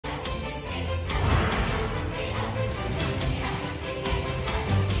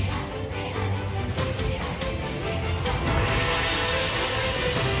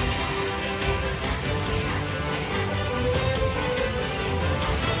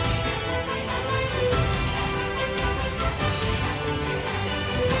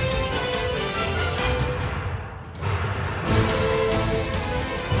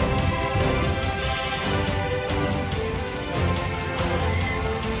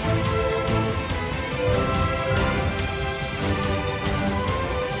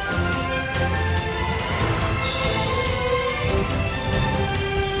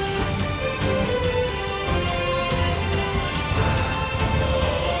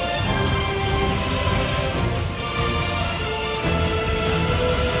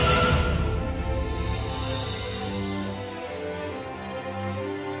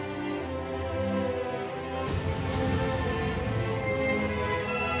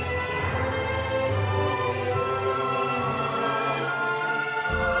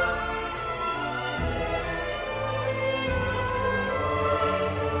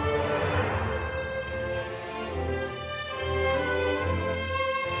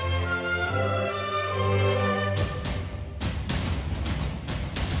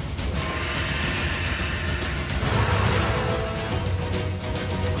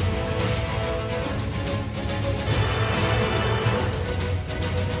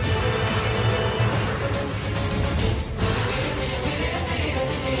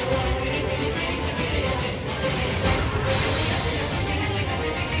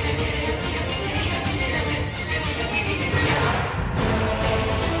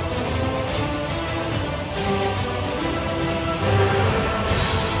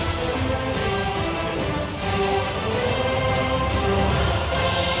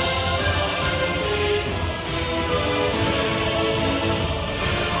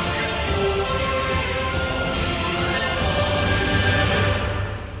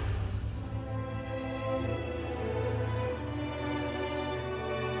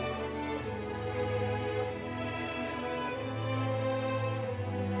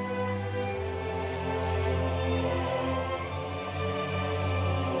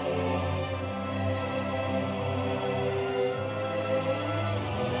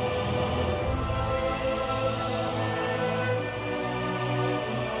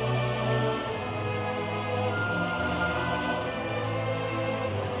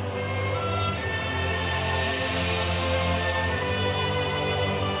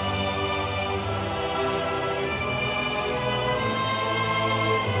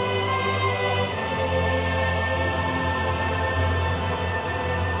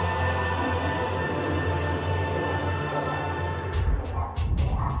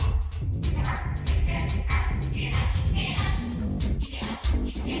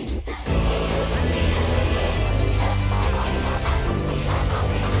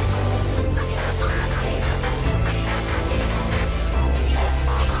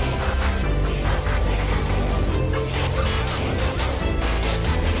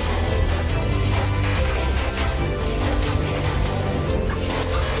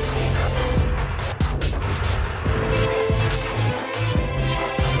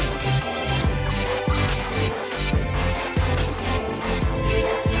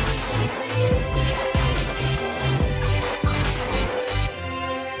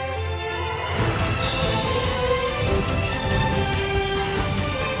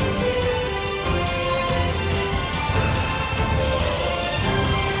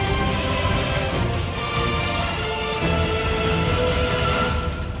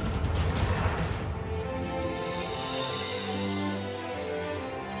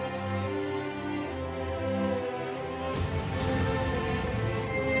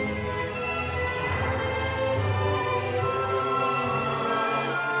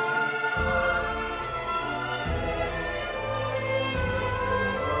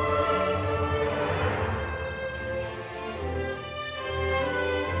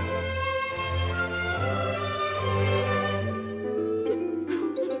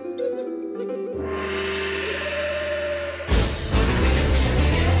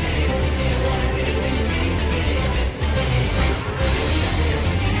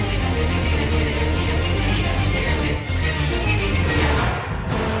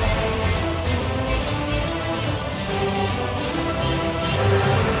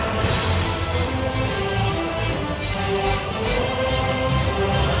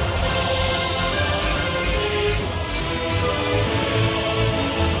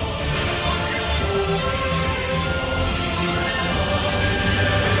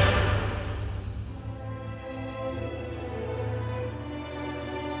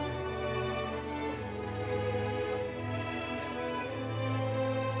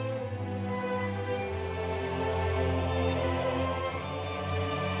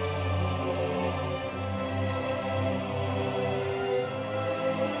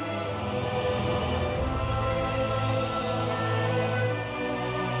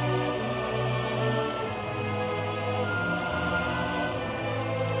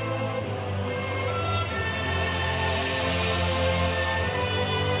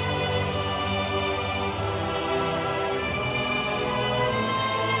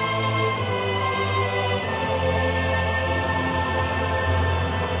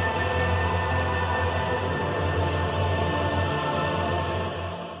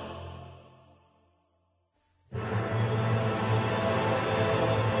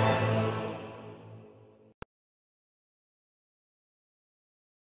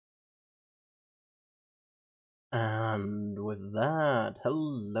And with that,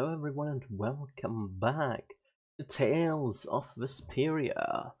 hello everyone and welcome back to Tales of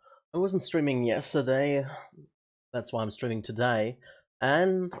Vesperia. I wasn't streaming yesterday, that's why I'm streaming today,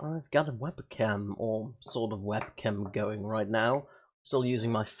 and I've got a webcam, or sort of webcam going right now. Still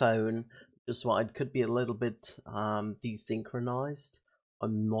using my phone, just why it could be a little bit desynchronized.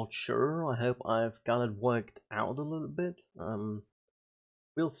 I'm not sure, I hope I've got it worked out a little bit.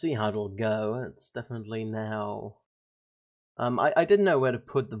 We'll see how it'll go. It's definitely now... I didn't know where to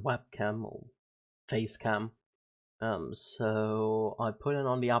put the webcam or face cam, so I put it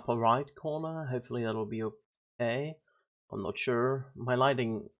on the upper right corner. Hopefully that'll be okay. I'm not sure. My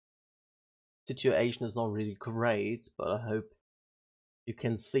lighting situation is not really great, but I hope you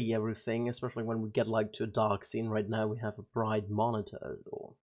can see everything, especially when we get like to a dark scene. Right now we have a bright monitor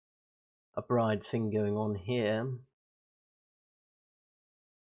or a bright thing going on here.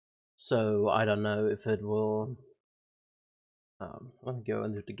 So I don't know if it will... let me go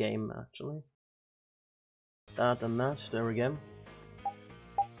into the game actually. That and that, there we go.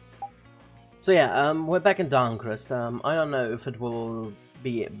 So yeah, we're back in Darncrest. I don't know if it will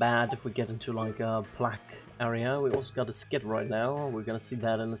be bad if we get into like a black area. We also got a skit right now, we're gonna see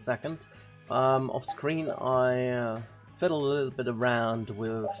that in a second. Off screen I fiddled a little bit around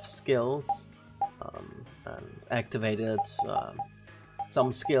with skills and activated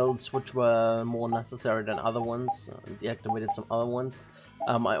some skills which were more necessary than other ones, deactivated some other ones.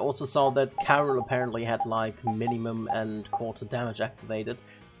 I also saw that Carol apparently had like minimum and quarter damage activated.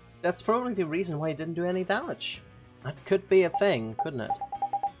 That's probably the reason why he didn't do any damage. That could be a thing, couldn't it?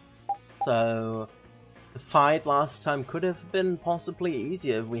 So the fight last time could have been possibly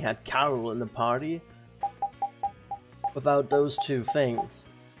easier if we had Carol in the party without those two things.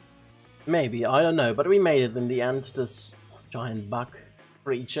 Maybe, I don't know, but we made it in the end. This giant bug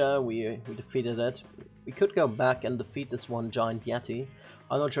creature, we defeated it. We could go back and defeat this one giant yeti.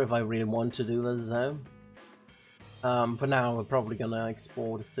 I'm not sure if I really want to do this though. For now we're probably gonna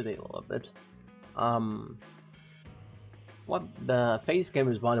explore the city a little bit. What the face game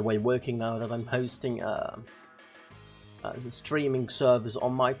is, by the way, working now that I'm hosting a streaming service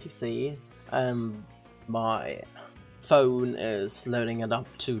on my PC, and my phone is loading it up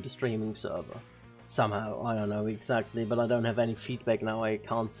to the streaming server. Somehow, I don't know exactly, but I don't have any feedback now. I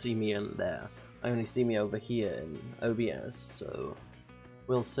can't see me in there. I only see me over here in OBS, so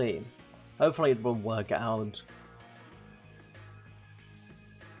we'll see. Hopefully it will work out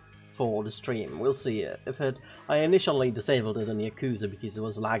for the stream. We'll see. I initially disabled it in Yakuza because it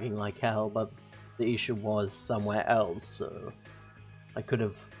was lagging like hell, but the issue was somewhere else, so I could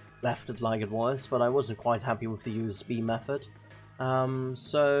have left it like it was, but I wasn't quite happy with the USB method.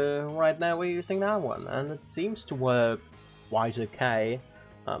 So right now we're using that one, and it seems to work quite okay.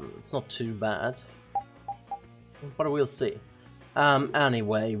 It's not too bad, but we'll see.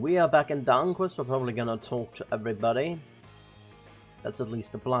 Anyway, we are back in Darncrest. We're probably gonna talk to everybody. That's at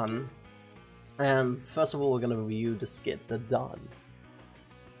least the plan. And first of all, we're gonna review the skit, the Don.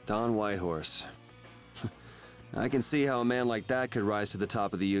 Don Whitehorse. I can see how a man like that could rise to the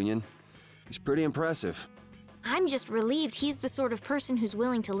top of the Union. He's pretty impressive. I'm just relieved he's the sort of person who's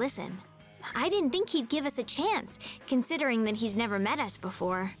willing to listen. I didn't think he'd give us a chance, considering that he's never met us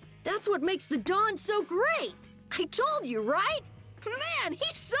before. That's what makes the Don so great! I told you, right? Man,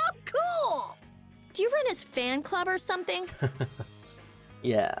 he's so cool! Do you run his fan club or something?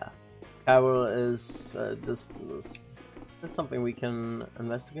 Yeah. Carol is... there's something we can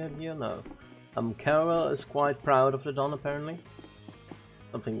investigate here? No. Carol is quite proud of the Don, apparently.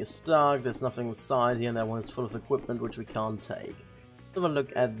 Something is stuck, there's nothing inside here, and that one is full of equipment which we can't take. Let's have a look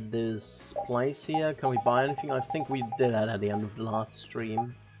at this place here. Can we buy anything? I think we did that at the end of the last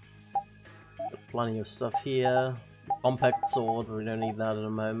stream. Got plenty of stuff here. Compact sword, we don't need that at the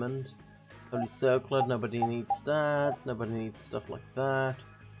moment. Holy circlet, nobody needs that. Nobody needs stuff like that.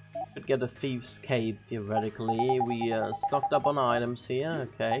 Could get a thief's cape theoretically. We stocked up on items here.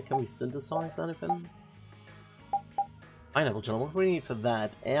 Okay, can we synthesize anything? Pineapple gel, what do we need for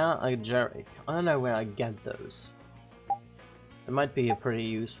that? Air ageric. I don't know where I get those. It might be pretty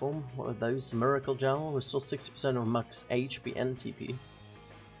useful. What are those? Miracle gel, restore 60% of max HP and TP.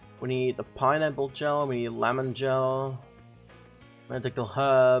 We need a pineapple gel, we need lemon gel, medical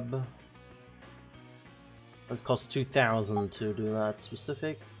herb. It costs 2,000 to do that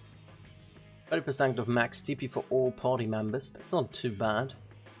specific. 30% of max TP for all party members. That's not too bad.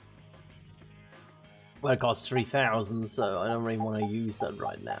 Well, it costs 3,000, so I don't really want to use that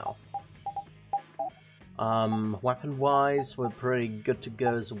right now. Weapon-wise, we're pretty good to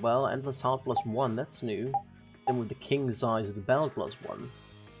go as well. Endless Heart +1, that's new. Then with the King's Eyes, the Bell +1.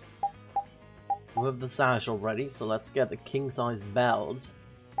 We have the sash already, so let's get the king-sized belt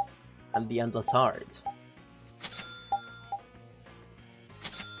and the endless heart.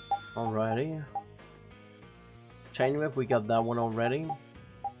 Alrighty. Chain whip, we got that one already.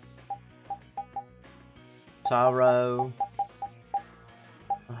 Taro.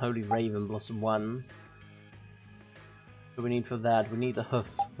 Holy Raven +1. What do we need for that? We need a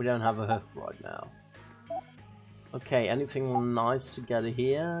hoof. We don't have a hoof right now. Okay, anything nice to get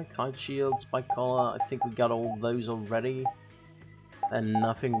here? Kite shield, spike collar, I think we got all those already. And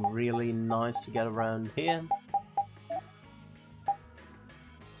nothing really nice to get around here.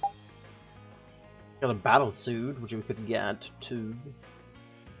 Got a battle suit, which we could get to.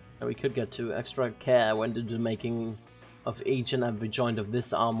 And we could get to extra care when do the making of each and every joint of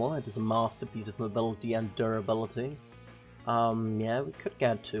this armor. It is a masterpiece of mobility and durability. Yeah, we could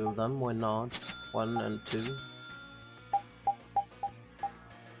get 2 of them, why not? 1 and 2.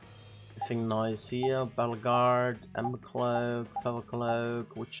 Anything nice here? Battle guard, ember cloak, feather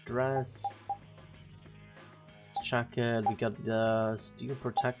cloak, witch dress. Let's check it. We got the steel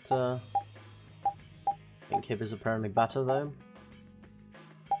protector. Pink hip is apparently better though.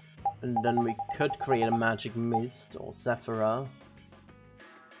 And then we could create a magic mist or Sephira.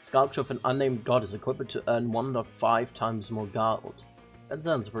 Sculpture of an unnamed god is equipped to earn 1.5 times more gold. That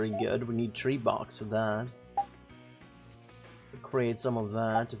sounds pretty good. We need 3 bucks for that. Could create some of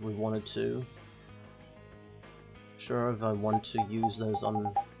that if we wanted to. Sure, if I want to use those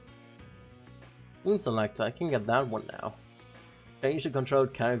on Wound Selector, I can get that one now. Change the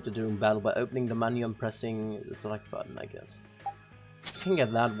controlled character during battle by opening the menu and pressing the select button, I guess. I can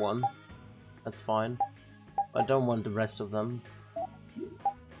get that one. That's fine. I don't want the rest of them.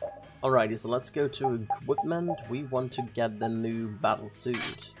 Alrighty, so let's go to equipment. We want to get the new battle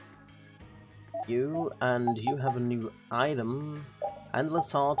suit. You have a new item.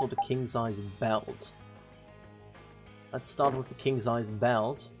 Endless Heart or the king-sized belt. Let's start with the king-sized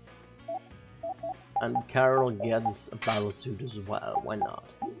belt. And Carol gets a battle suit as well, why not?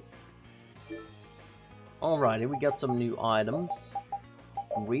 Alrighty, we got some new items.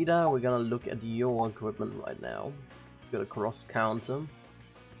 Rita, we're gonna look at your equipment right now. We got a cross counter,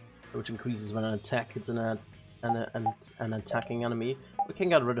 which increases when an attack hits an attacking enemy. We can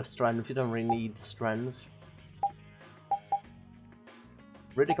get rid of strength if you don't really need strength.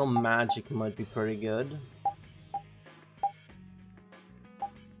 Critical magic might be pretty good.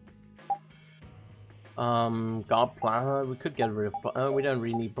 God Platter, we could get rid of. We don't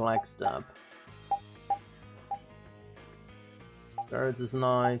really need Black Stab. Birds is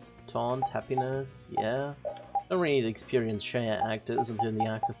nice. Taunt, happiness, yeah. Don't really need experience share actors until in the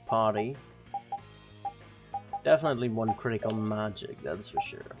active party. Definitely one critical magic, that's for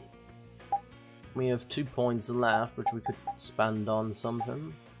sure. We have 2 points left, which we could spend on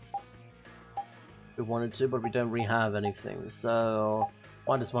something. If we wanted to, but we don't really have anything, so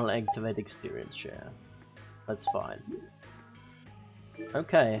might as well activate experience share. That's fine.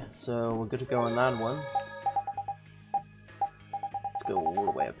 Okay, so we're good to go on that one. Let's go all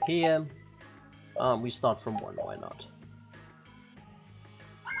the way up here. We start from 1, why not?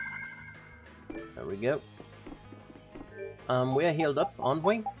 There we go. We are healed up, aren't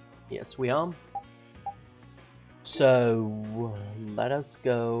we? Yes, we are. So, let us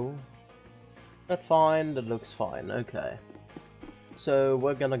go. That's fine, that looks fine, okay. So,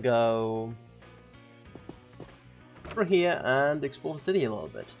 we're gonna go through here and explore the city a little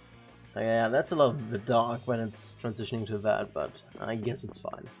bit. Yeah, that's a little bit dark when it's transitioning to that, but I guess it's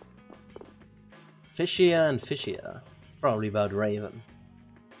fine. Fishier and fishier. Probably about Raven.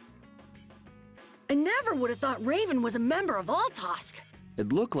 I never would have thought Raven was a member of Altosk.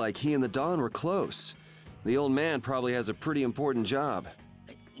 It looked like he and the Don were close. The old man probably has a pretty important job.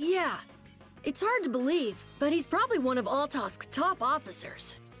 Yeah. It's hard to believe, but he's probably one of Altosk's top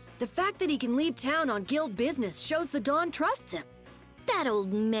officers. The fact that he can leave town on guild business shows the Don trusts him. That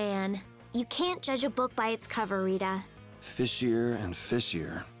old man. You can't judge a book by its cover, Rita. Fishier and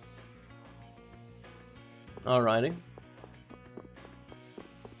fishier. Alrighty.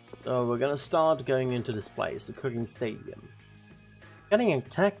 So we're gonna start going into this place, the cooking stadium. Getting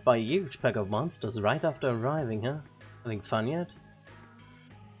attacked by a huge pack of monsters right after arriving, huh? Having fun yet?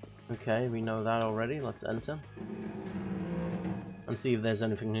 Okay, we know that already. Let's enter. And see if there's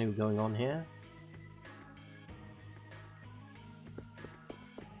anything new going on here.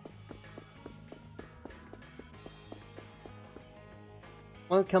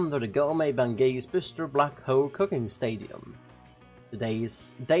 Welcome to the Gourmet Bangay's Bistro Black Hole Cooking Stadium.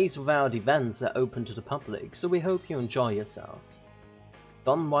 Today's days without events are open to the public, so we hope you enjoy yourselves.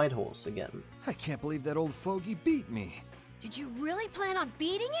 Don Whitehorse again. I can't believe that old fogey beat me. Did you really plan on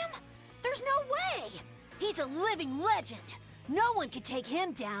beating him? There's no way! He's a living legend! No one could take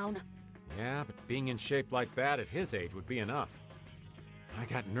him down. Yeah, but being in shape like that at his age would be enough. I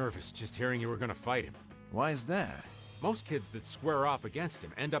got nervous just hearing you were gonna fight him. Why is that? Most kids that square off against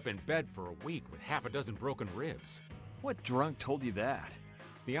him end up in bed for a week with half a dozen broken ribs. What drunk told you that?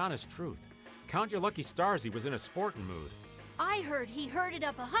 It's the honest truth. Count your lucky stars he was in a sporting mood. I heard he herded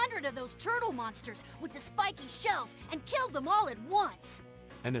up 100 of those turtle monsters with the spiky shells and killed them all at once.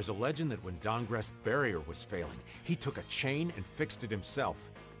 And there's a legend that when Dongrest's barrier was failing, he took a chain and fixed it himself.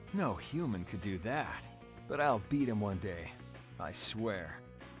 No human could do that. But I'll beat him one day. I swear.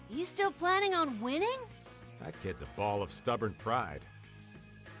 You still planning on winning? That kid's a ball of stubborn pride.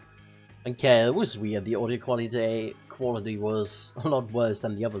 Okay, it was weird. The audio quality was a lot worse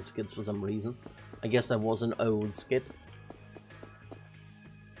than the other skits for some reason. I guess that was an old skit.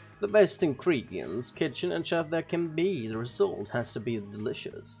 The best ingredients, kitchen and chef there can be. The result has to be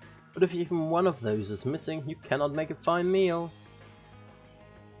delicious. But if even one of those is missing, you cannot make a fine meal.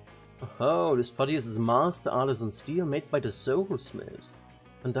 Oh, this pot uses master artisan steel made by the soul smiths.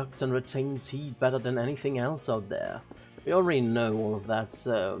 Conducts and retains heat better than anything else out there. We already know all of that,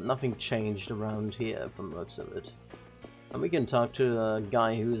 so nothing changed around here from the looks of it. And we can talk to a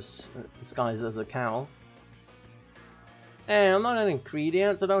guy who's disguised as a cow. Hey, I'm not an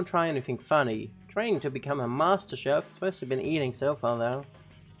ingredient, so don't try anything funny. Training to become a master chef, supposed to have been eating so far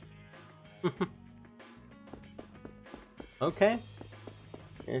though. Okay.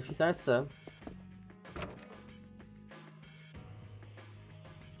 If you say so.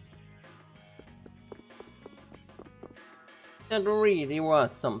 That really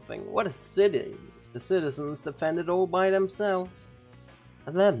was something. What a city. The citizens defended all by themselves.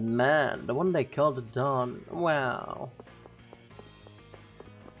 And that man, the one they called the Don, wow.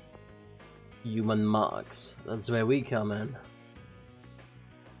 Human marks. That's where we come in.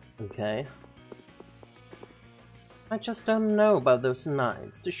 Okay. I just don't know about those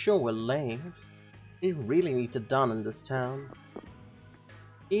knights. The shore were late. We really need the Don in this town.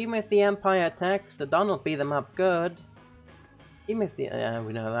 Even if the Empire attacks, the Don will beat them up good. Even if the... yeah,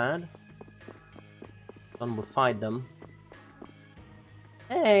 we know that. Don will fight them.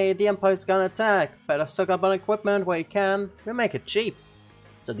 Hey, the Empire's gonna attack. Better stock up on equipment where you can. We'll make it cheap.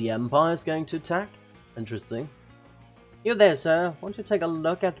 So the Empire's going to attack? Interesting. You there, sir. Won't you take a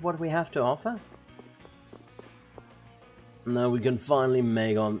look at what we have to offer? Now we can finally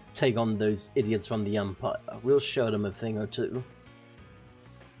take on those idiots from the Empire. We'll show them a thing or two.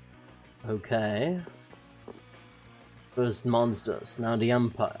 Okay. First monsters, now the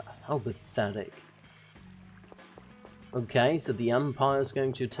Empire. How pathetic. Okay, so the Empire is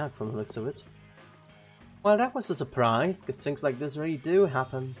going to attack from the looks of it. Well, that was a surprise, because things like this really do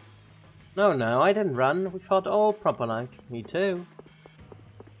happen. No, I didn't run. We fought all proper like. Me too.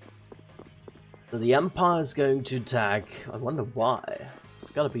 So the Empire is going to attack. I wonder why.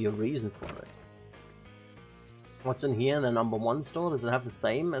 There's gotta be a reason for it. What's in here in the number 1 store? Does it have the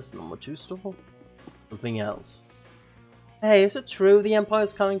same as the number 2 store? Something else. Hey, is it true the Empire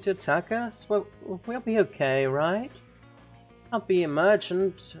is coming to attack us? Well, we'll be okay, right? Not be a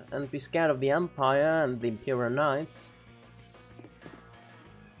merchant and be scared of the Empire and the Imperial Knights.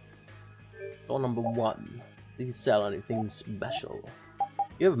 Door number 1. Do you sell anything special?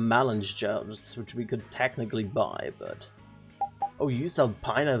 You have melange gels, which we could technically buy, but... oh, you sell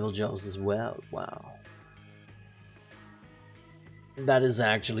pineapple gels as well. Wow. That is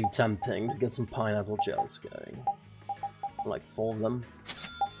actually tempting to get some pineapple gels going. Like 4 of them.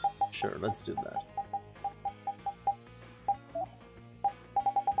 Sure, let's do that.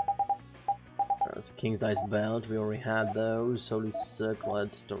 There's a king size belt, we already had those. Holy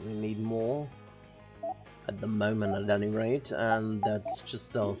circlet, don't really need more. At the moment, at any rate, and that's just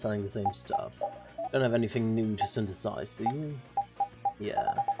still selling the same stuff. Don't have anything new to synthesize, do you?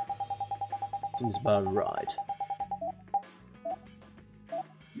 Yeah. Seems about right.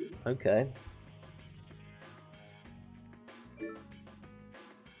 Okay.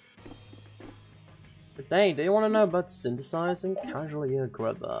 But hey, do you want to know about synthesizing? Casually a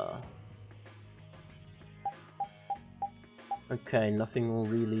grubber. Okay, nothing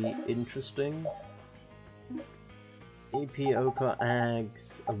really interesting. EP ochre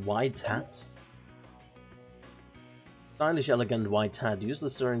eggs, a white hat. Stylish, elegant white hat.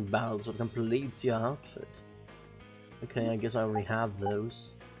 Useless during battles, what completes your outfit. Okay, I guess I already have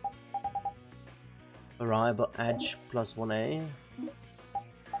those. Variable edge plus 1A.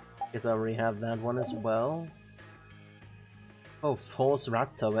 Guess I already have that one as well. Oh, horse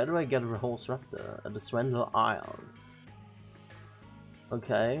raptor. Where do I get a horse raptor? At the Swindle Isles.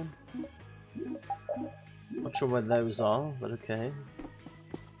 Okay. Not sure where those are, but okay.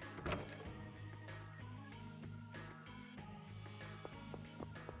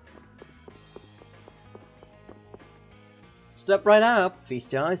 Step right up,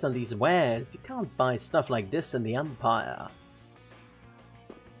 feast your eyes on these wares. You can't buy stuff like this in the Empire.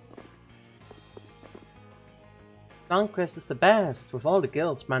 Conquest is the best. With all the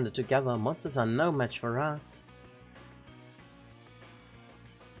guilds banded together, monsters are no match for us.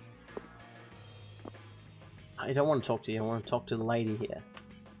 I don't want to talk to you, I want to talk to the lady here.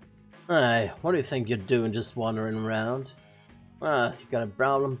 Hey, what do you think you're doing just wandering around? Ah, you got a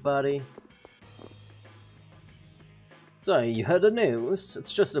problem, buddy? So, you heard the news?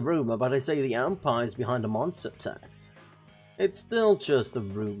 It's just a rumor, but they say the Empire is behind the monster attacks. It's still just a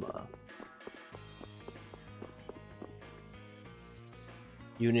rumor.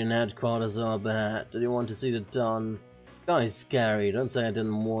 Union headquarters are bad. Do you want to see the Don? Guy's scary, don't say I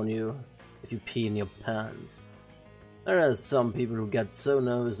didn't warn you. If you pee in your pants. There are some people who get so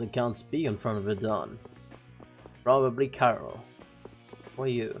nervous they can't speak in front of a Don. Probably Carol. Or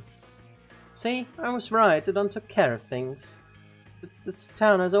you. See, I was right, the Don took care of things. This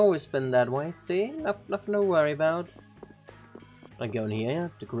town has always been that way, see? Nothing to worry about. Can I go in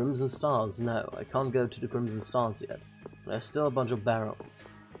here? The Crimson Stars? No, I can't go to the Crimson Stars yet. There's still a bunch of barrels.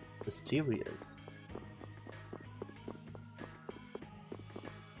 Mysterious.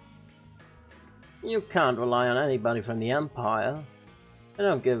 You can't rely on anybody from the Empire. I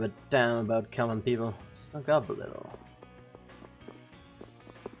don't give a damn about common people. Stuck up a little.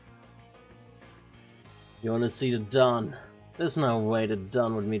 You wanna see the Don? There's no way the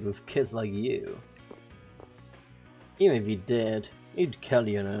Don would meet with kids like you. Even if he did, he'd kill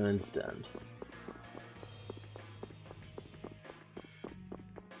you in an instant.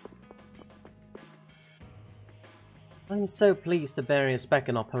 I'm so pleased the barrier is back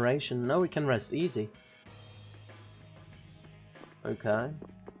in operation. Now we can rest easy. Okay.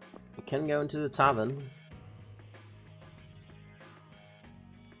 We can go into the tavern.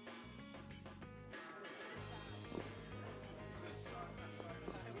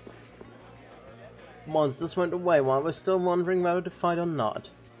 Monsters went away while we're still wondering whether to fight or not.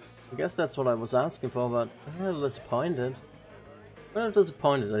 I guess that's what I was asking for, but I'm a little disappointed. Well,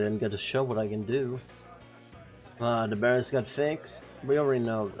 disappointed I didn't get to show what I can do. Ah, the barriers got fixed. We already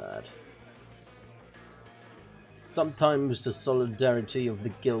know that. Sometimes the solidarity of the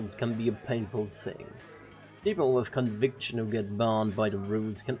guilds can be a painful thing. People with conviction who get bound by the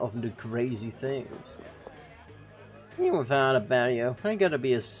rules can often do crazy things. Even without a barrier, you gotta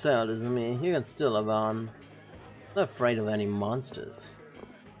be as sad as me, you can still live on. Not afraid of any monsters.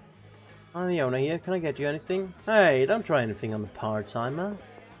 I'm the owner here, can I get you anything? Hey, don't try anything on the part-timer.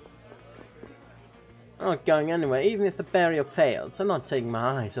 I'm not going anywhere, even if the barrier fails. I'm not taking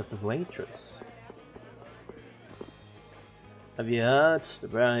my eyes off the waitress. Have you heard? The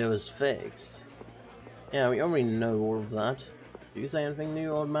barrier was fixed. Yeah, we already know all of that. Do you say anything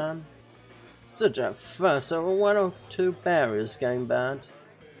new, old man? Such a fuss over 1 or 2 barriers going bad.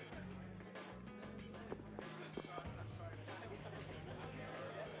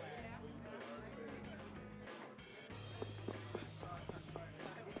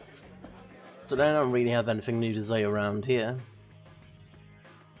 So they don't really have anything new to say around here.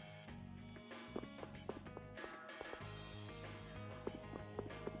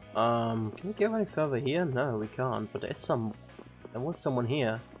 Can we go any further here? No, we can't, but there was someone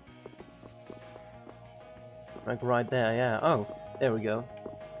here. Like right there, yeah. Oh, there we go.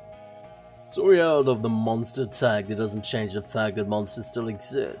 So we're out of the monster tag. It doesn't change the fact that monsters still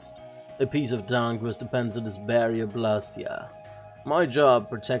exist. A piece of Conquest depends on this barrier blast here. My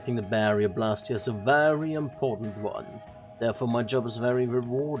job, protecting the barrier blast here, is a very important one. Therefore my job is very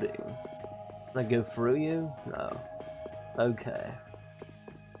rewarding. Can I go through you? No. Okay.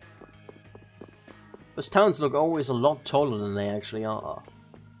 Those towns look always a lot taller than they actually are.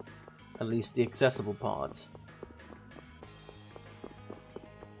 At least the accessible parts.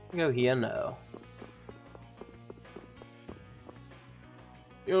 Go here? No.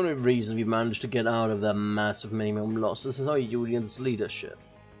 The only reason we managed to get out of that massive minimum losses is our union's leadership.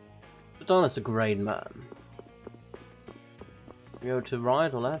 The Don is a great man. We go to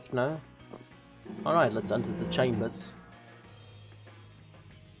right or left? No? Alright, let's enter the chambers.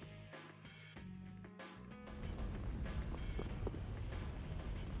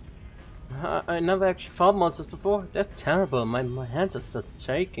 I never actually fought monsters before. They're terrible. My hands are still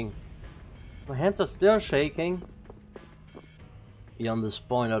shaking. My hands are still shaking. Beyond this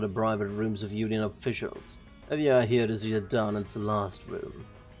point are the private rooms of Union officials. If you are here to see the Don, it's the last room.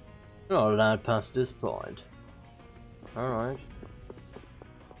 You're not allowed past this point. Alright.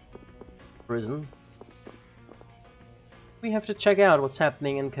 Prison. We have to check out what's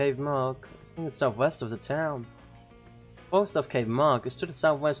happening in Cave Mark. I think it's southwest of the town. Most of Cave Mark is to the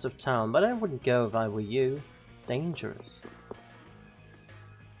southwest of town, but I wouldn't go if I were you. It's dangerous.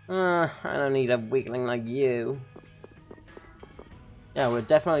 I don't need a weakling like you. Yeah, we're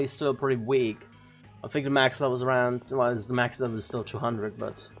definitely still pretty weak. I think the max level was around, well, the max level is still 200,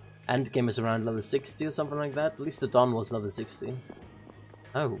 but endgame is around level 60 or something like that. At least the Don was level 60.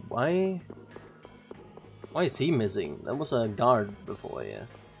 Oh, why? Why is he missing? There was a guard before here.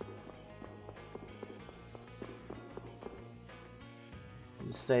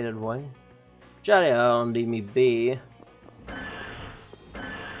 Stated way. Jolly on, leave me be.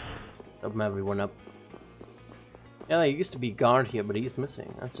 Open everyone up. Yeah, there used to be a guard here, but he's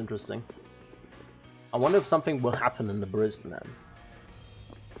missing. That's interesting. I wonder if something will happen in the prison then.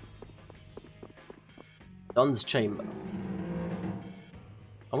 Don's chamber.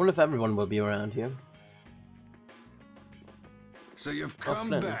 I wonder if everyone will be around here. So you've come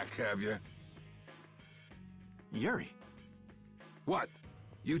back, have you? Yuri? What?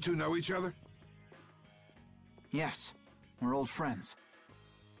 You two know each other? Yes, we're old friends.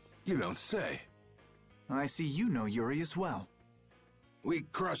 You don't say. I see you know Yuri as well. We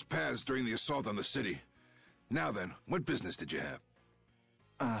crossed paths during the assault on the city. Now then, what business did you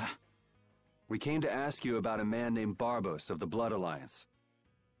have? We came to ask you about a man named Barbos of the Blood Alliance.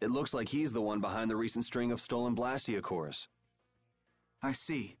 It looks like he's the one behind the recent string of stolen Blastia cores. I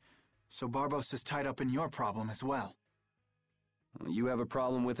see. So Barbos is tied up in your problem as well. You have a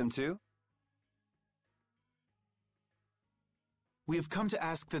problem with him too? We have come to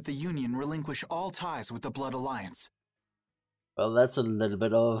ask that the Union relinquish all ties with the Blood Alliance. Well, that's a little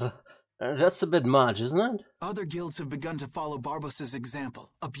bit of... that's a bit much, isn't it? Other guilds have begun to follow Barbos'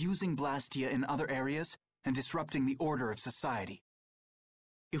 example, abusing Blastia in other areas and disrupting the order of society.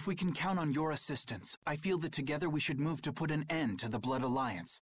 If we can count on your assistance, I feel that together we should move to put an end to the Blood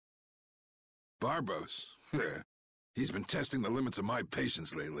Alliance. Barbos? He's been testing the limits of my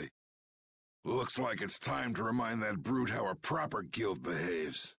patience lately. Looks like it's time to remind that brute how a proper guild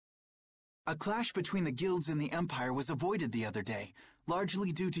behaves. A clash between the guilds and the Empire was avoided the other day,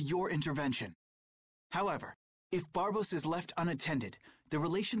 largely due to your intervention. However, if Barbos is left unattended, the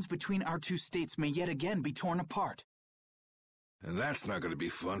relations between our two states may yet again be torn apart. And that's not going to be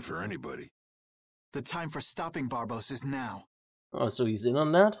fun for anybody. The time for stopping Barbos is now. Oh, so he's in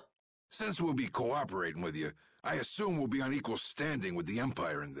on that? Since we'll be cooperating with you, I assume we'll be on equal standing with the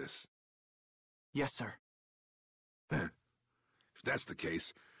Empire in this. Yes, sir. If that's the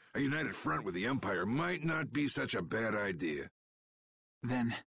case, a united front with the Empire might not be such a bad idea.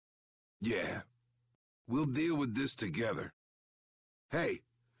 Then... Yeah. We'll deal with this together. Hey,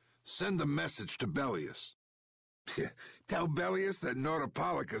 send a message to Bellius. Tell Bellius that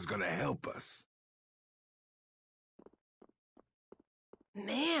Nordopolica's gonna help us.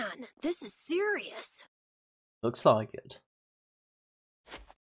 Man, this is serious. Looks like it.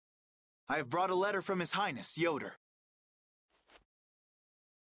 I have brought a letter from His Highness, Yoder.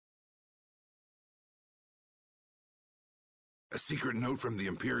 A secret note from the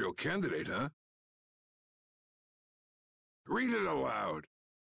Imperial candidate, huh? Read it aloud.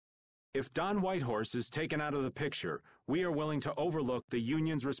 If Don Whitehorse is taken out of the picture, we are willing to overlook the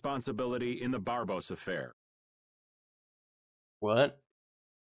Union's responsibility in the Barbos affair. What?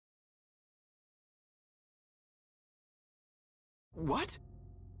 What?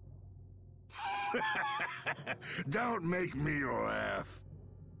 Don't make me laugh.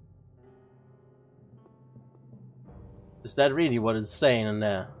 Is that really what it's saying in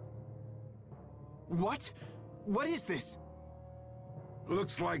there? What? What is this?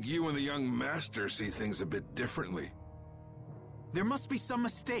 Looks like you and the young master see things a bit differently. There must be some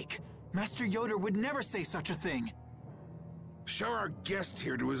mistake. Master Yoder would never say such a thing. Show our guest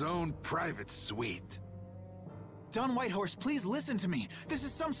here to his own private suite. Don Whitehorse, please listen to me. This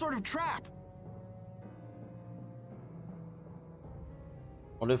is some sort of trap.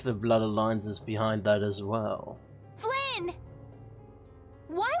 What if the Blood Alliance is behind that as well? Flynn!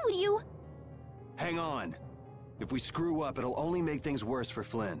 Why would you... Hang on. If we screw up, it'll only make things worse for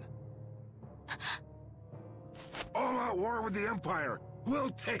Flynn. All-out war with the Empire. We'll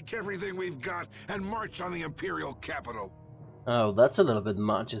take everything we've got and march on the Imperial capital. Oh, that's a little bit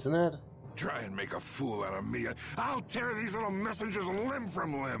much, isn't it? Try and make a fool out of me. I'll tear these little messengers limb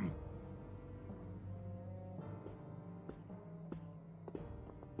from limb.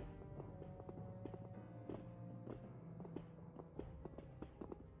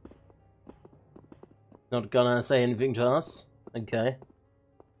 Not gonna say anything to us? Okay.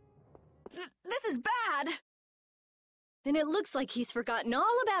 This is bad! And it looks like he's forgotten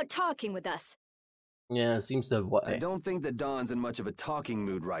all about talking with us. Yeah, it seems that way. I don't think that Don's in much of a talking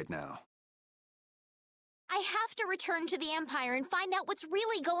mood right now. I have to return to the Empire and find out what's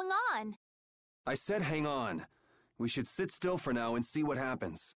really going on. I said hang on. We should sit still for now and see what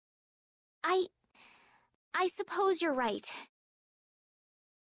happens. I suppose you're right.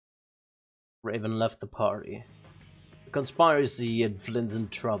 Raven left the party. The conspiracy and Flynn's in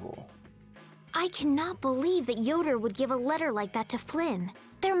trouble. I cannot believe that Yoder would give a letter like that to Flynn.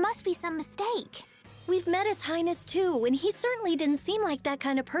 There must be some mistake. We've met His Highness too, and he certainly didn't seem like that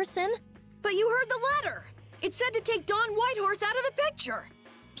kind of person. But you heard the letter! It said to take Don Whitehorse out of the picture!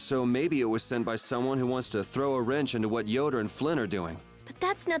 So maybe it was sent by someone who wants to throw a wrench into what Yoder and Flynn are doing. But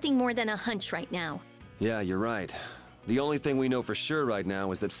that's nothing more than a hunch right now. Yeah, you're right. The only thing we know for sure right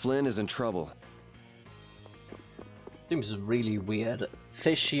now is that Flynn is in trouble. Seems really weird.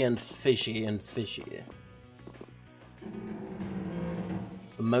 Fishy and fishy and fishy.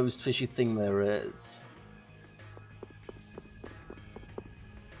 The most fishy thing there is.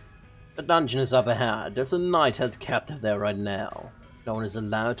 The dungeon is up ahead. There's a knight held captive there right now. No one is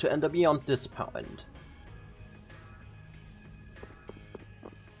allowed to enter beyond this point.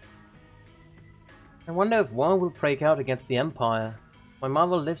 I wonder if war will break out against the Empire. My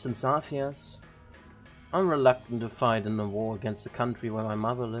mother lives in Saphias. I'm reluctant to fight in a war against the country where my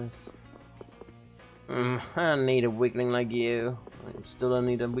mother lives. I don't need a weakling like you. I still don't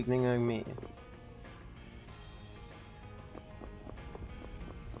need a weakling like me.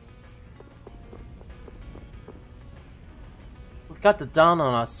 We've got the Don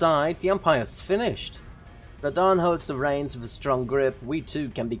on our side. The Empire's finished. If the Don holds the reins with a strong grip, we too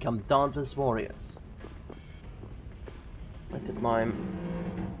can become dauntless warriors. I did mime.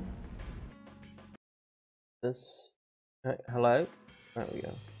 This. Hello? There we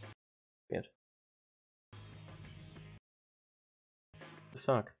go. Weird. The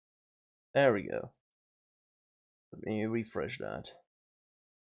fuck? There we go. Let me refresh that.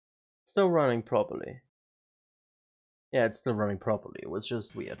 It's still running properly. Yeah, it's still running properly. It was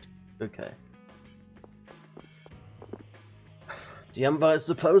just weird. Okay. The Empire is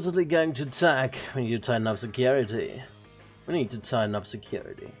supposedly going to attack. We need to tighten up security. We need to tighten up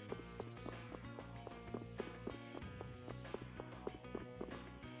security.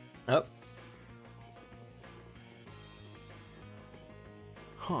 Oh.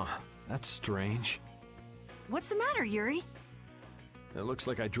 Huh, that's strange. What's the matter, Yuri? It looks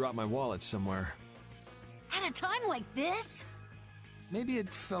like I dropped my wallet somewhere. At a time like this? Maybe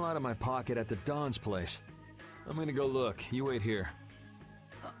it fell out of my pocket at the Don's place. I'm gonna go look. You wait here.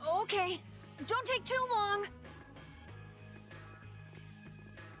 Okay. Don't take too long.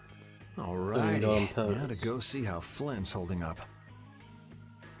 Alrighty, now to go see how Flynn's holding up.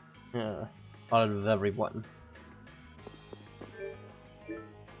 Yeah, out of everyone.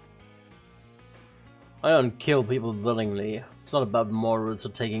 I don't kill people willingly. It's not about morals or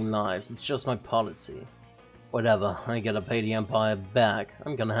taking lives, it's just my policy. Whatever, I gotta pay the Empire back.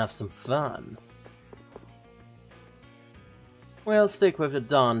 I'm gonna have some fun. We'll stick with the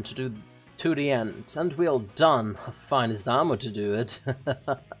Don to the end, and we'll don our finest armor to do it.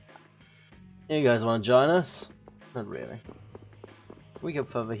 You guys wanna join us? Not really. Can we go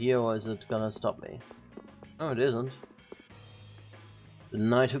further here, or is it gonna stop me? No, it isn't. The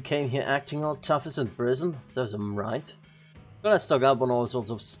knight who came here acting all tough is in prison, serves him right. Gotta stock up on all sorts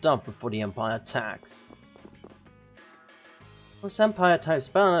of stuff before the Empire attacks. Those Empire types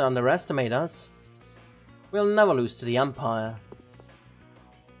better underestimate us. We'll never lose to the Empire.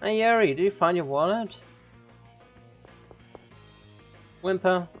 Hey Yuri, did you find your wallet?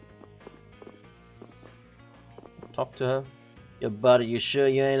 Whimper. Talk to her. Yo buddy, you sure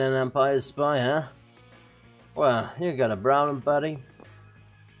you ain't an Empire spy, huh? Well, you got a problem, buddy.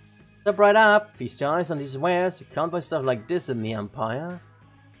 Step right up, feast your eyes on these wares. You can't buy stuff like this in the Empire.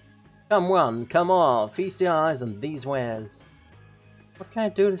 Come one, come all, feast your eyes on these wares. What can I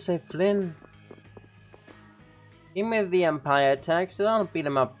do to save Flynn? Even if the Empire attacks, it don't beat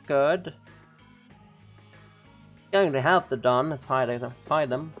him up good. Going to help the Don fight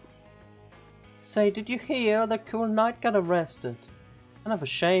them. Say, did you hear the cool knight got arrested? Kind of a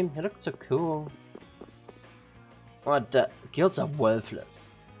shame, he looked so cool. What the? Guilds are worthless.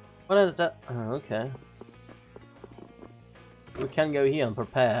 What is that? Oh, okay. We can go here and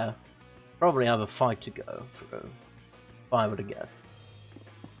prepare. Probably have a fight to go through. If I would guess.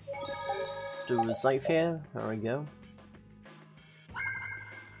 Let's do the safe here. There we go.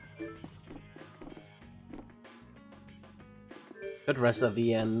 Could rest at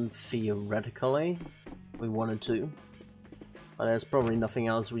the end theoretically. We wanted to. But there's probably nothing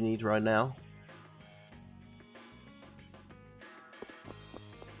else we need right now.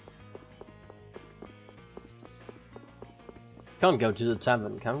 Can't go to the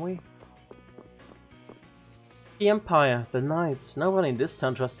tavern, can we? The Empire, the Knights, no one in this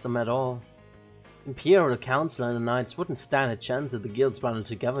town trusts them at all. Imperial Council and the Knights wouldn't stand a chance if the guilds banded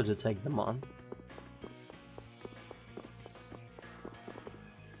together to take them on.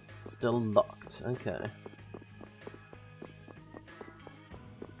 Still locked, okay.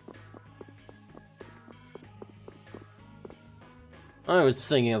 I was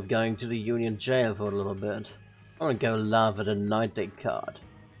thinking of going to the Union jail for a little bit. I want to go laugh at a knight they caught.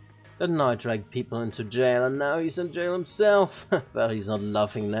 The knight dragged people into jail and now he's in jail himself. But he's not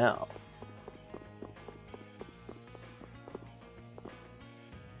laughing now.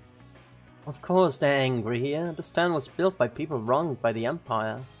 Of course they're angry here. The stand was built by people wronged by the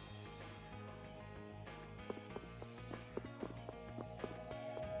Empire.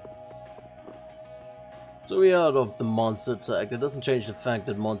 So we heard of the monster attack. It doesn't change the fact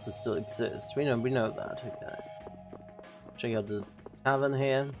that monsters still exist. We know that. Okay. Check out the tavern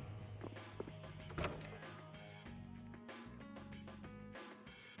here.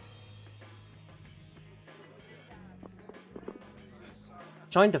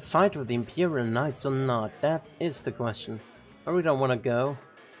 Trying to fight with the Imperial Knights or not? That is the question. I really don't want to go.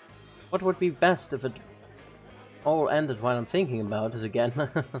 What would be best if it all ended while I'm thinking about it again?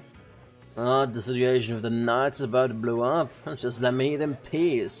 Oh, the situation with the Knights is about to blow up. Just let me eat in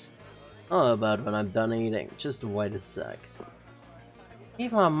peace. How about when I'm done eating? Just wait a sec.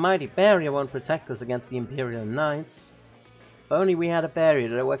 Even our mighty barrier won't protect us against the Imperial Knights. If only we had a barrier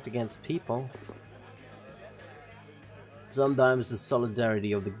that worked against people. Sometimes the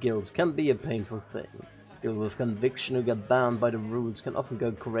solidarity of the guilds can be a painful thing. People with conviction who get bound by the rules can often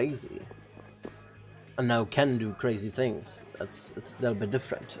go crazy. And now can do crazy things. That's a little bit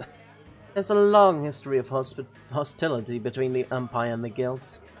different. There's a long history of hostility between the Empire and the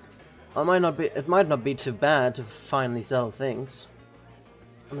guilds. It might not be too bad to finally settle things.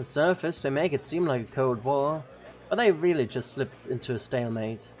 On the surface, they make it seem like a Cold War, but they really just slipped into a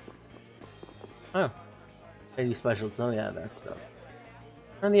stalemate. Oh. Daily specials, oh yeah, that stuff.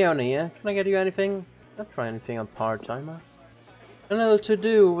 And the owner here, can I get you anything? I'll try anything on part-timer. A little to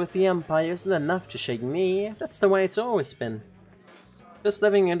do with the Empire isn't enough to shake me. That's the way it's always been. Just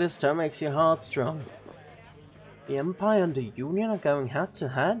living in this town makes your heart strong. The Empire and the Union are going head to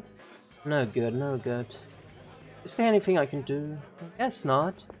head? No good, no good. Is there anything I can do? I guess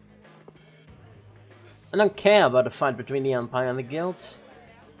not. I don't care about the fight between the Empire and the guilds.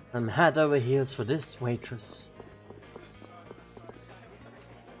 I'm head over heels for this waitress.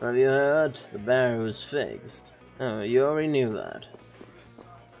 Have you heard? The barrier was fixed. Oh, you already knew that.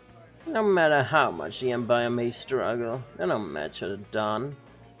 No matter how much the Empire may struggle, they're no match at the Dawn.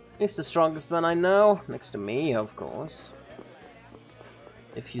 He's the strongest man I know, next to me, of course.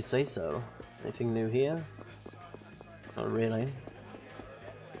 If you say so. Anything new here? Not really.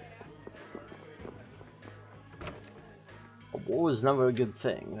 A war is never a good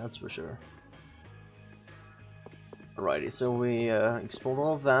thing, that's for sure. Alrighty, so we explored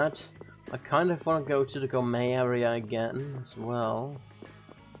all of that. I kind of want to go to the gourmet area again as well.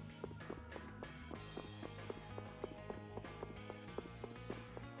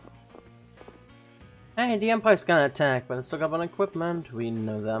 Hey, the Empire's gonna attack, but I still got on equipment. We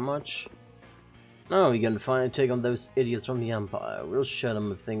know that much. Now we're gonna finally take on those idiots from the Empire. We'll show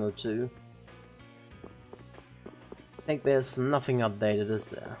them a thing or two. I think there's nothing updated, is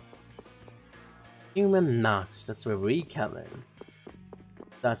there? Human Nox, that's where we come in.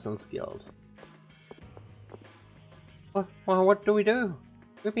 Assassin's Guild. Well, what do we do?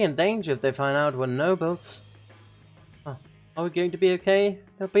 We'll be in danger if they find out we're nobles. Are we going to be okay?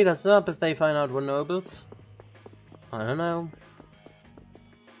 They'll beat us up if they find out we're nobles. I don't know.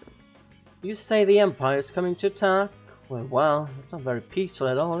 You say the Empire is coming to attack? Well, it's not very peaceful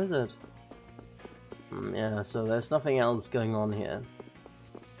at all, is it? Yeah, so there's nothing else going on here.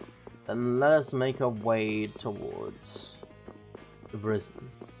 Then let us make our way towards the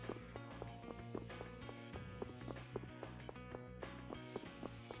prison.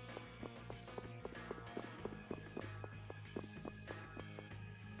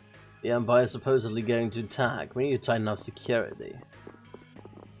 The Empire is supposedly going to attack. We need to tighten up security.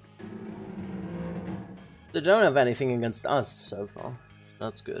 They don't have anything against us so far.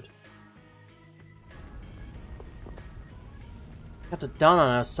 That's good. Got the Dawn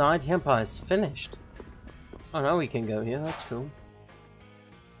on our side. The Empire is finished. Oh no, we can go here. That's cool.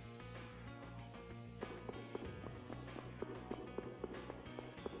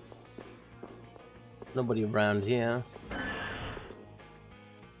 Nobody around here.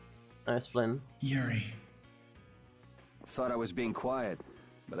 Nice, Flynn. Yuri. Thought I was being quiet,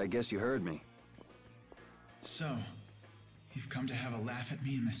 but I guess you heard me. So, you've come to have a laugh at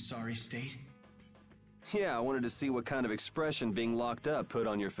me in this sorry state? Yeah, I wanted to see what kind of expression being locked up put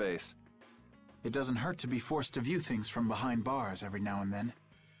on your face. It doesn't hurt to be forced to view things from behind bars every now and then.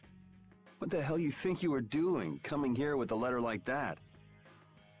 What the hell you think you were doing, coming here with a letter like that?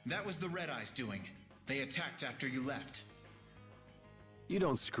 That was the Red Eyes doing. They attacked after you left. You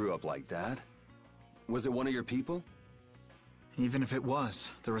don't screw up like that. Was it one of your people? Even if it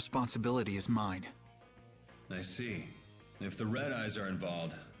was, the responsibility is mine. I see. If the Red Eyes are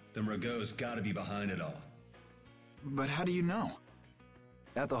involved, then Rago's gotta be behind it all. But how do you know?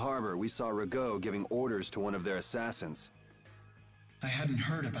 At the harbor, we saw Rago giving orders to one of their assassins. I hadn't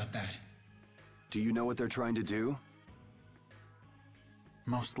heard about that. Do you know what they're trying to do?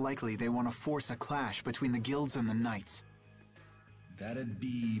 Most likely they want to force a clash between the guilds and the knights. That'd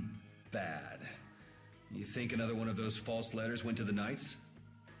be bad. You think another one of those false letters went to the knights?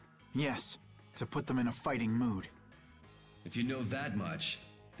 Yes, to put them in a fighting mood. If you know that much,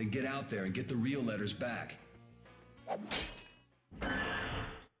 then get out there and get the real letters back.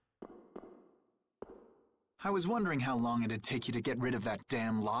 I was wondering how long it'd take you to get rid of that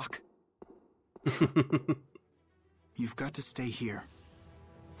damn lock. You've got to stay here.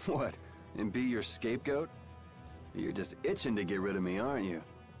 What, and be your scapegoat? You're just itching to get rid of me, aren't you?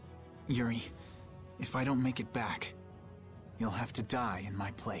 Yuri, if I don't make it back, you'll have to die in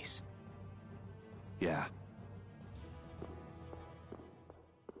my place. Yeah.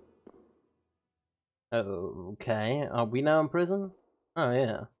 Okay, are we now in prison? Oh,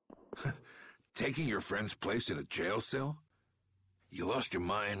 yeah. Taking your friend's place in a jail cell? You lost your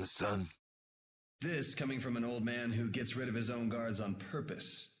mind, son? This coming from an old man who gets rid of his own guards on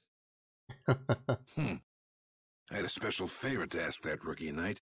purpose. I had a special favor to ask that rookie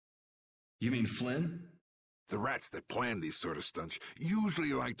knight. You mean Flynn? The rats that plan these sort of stunts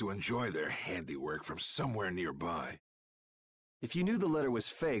usually like to enjoy their handiwork from somewhere nearby. If you knew the letter was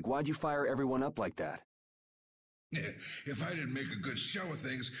fake, why'd you fire everyone up like that? If I didn't make a good show of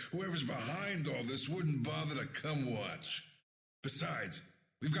things, whoever's behind all this wouldn't bother to come watch. Besides,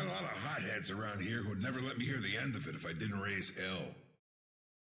 we've got a lot of hotheads around here who'd never let me hear the end of it if I didn't raise hell.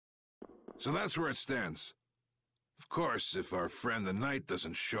 So that's where it stands. Of course, if our friend the Knight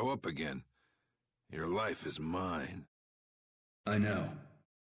doesn't show up again, your life is mine. I know.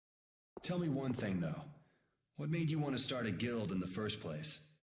 Tell me one thing, though. What made you want to start a guild in the first place?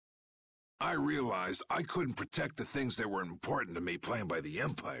 I realized I couldn't protect the things that were important to me playing by the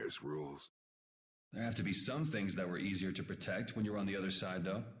Empire's rules. There have to be some things that were easier to protect when you were on the other side,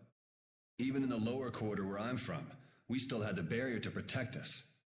 though. Even in the lower quarter where I'm from, we still had the barrier to protect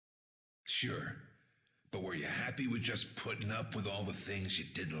us. Sure, but were you happy with just putting up with all the things you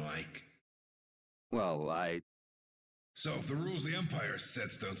didn't like? Well, So if the rules the Empire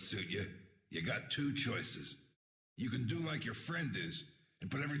sets don't suit you, you got two choices. You can do like your friend is, and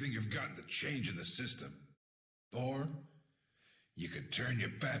put everything you've got into change in the system. Or, you can turn your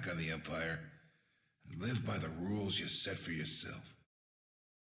back on the Empire and live by the rules you set for yourself.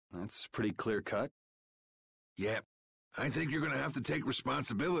 That's pretty clear-cut. Yep. I think you're gonna have to take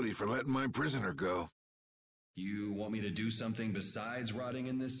responsibility for letting my prisoner go. You want me to do something besides rotting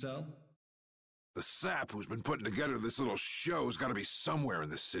in this cell? The sap who's been putting together this little show's gotta be somewhere in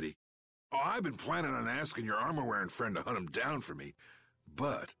this city. Oh, I've been planning on asking your armor-wearing friend to hunt him down for me,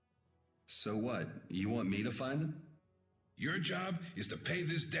 but... So what? You want me to find them? Your job is to pay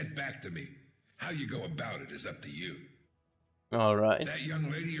this debt back to me. How you go about it is up to you. Alright. That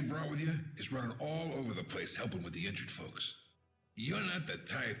young lady you brought with you is running all over the place helping with the injured folks. You're not the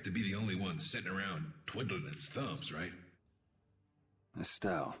type to be the only one sitting around twiddling its thumbs, right?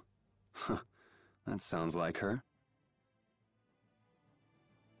 Estelle. Huh. That sounds like her.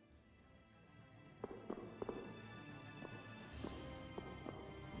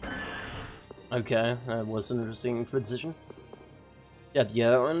 Okay, that was an interesting transition.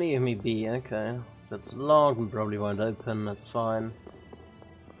 Yeah, only me be, okay. That's locked and probably won't open, that's fine.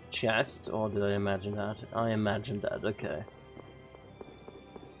 Chest, or did I imagine that? I imagined that, okay.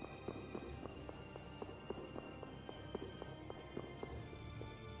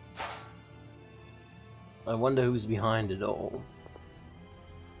 I wonder who's behind it all.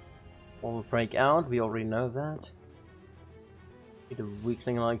 What will break out? We already know that. Need a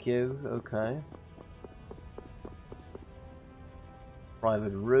weakling like you, okay.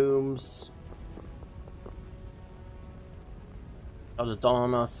 Private rooms. Got a Don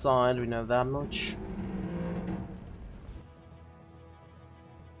on our side, we know that much.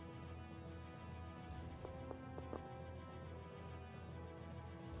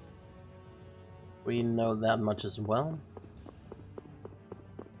 We know that much as well.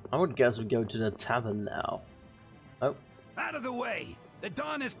 I would guess we go to the tavern now. Oh. Out of the way! The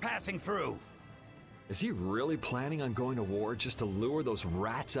Dawn is passing through! Is he really planning on going to war just to lure those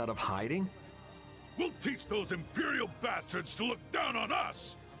rats out of hiding? We'll teach those Imperial bastards to look down on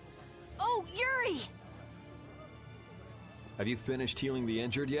us! Oh, Yuri! Have you finished healing the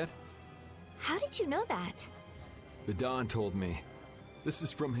injured yet? How did you know that? The Don told me. This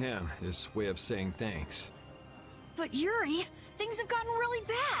is from him, his way of saying thanks. But Yuri, things have gotten really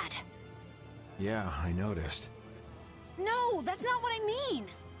bad. Yeah, I noticed. No, that's not what I mean.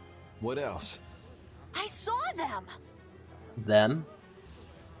 What else? I saw them. Then?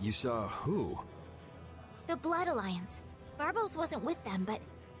 You saw who? The Blood Alliance. Barbos wasn't with them, but...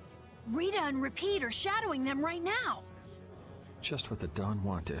 Rita and Repeat are shadowing them right now. Just what the Don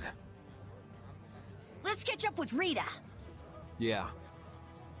wanted. Let's catch up with Rita. Yeah.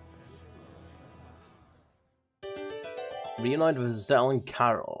 Reunite with Zell and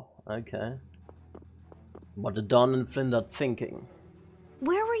Carol. Okay. What the Don and Flynn are thinking.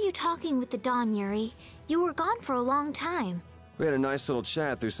 Where were you talking with the Don, Yuri? You were gone for a long time. We had a nice little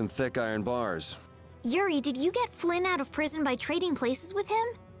chat through some thick iron bars. Yuri, did you get Flynn out of prison by trading places with him?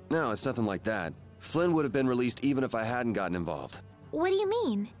 No, it's nothing like that. Flynn would have been released even if I hadn't gotten involved. What do you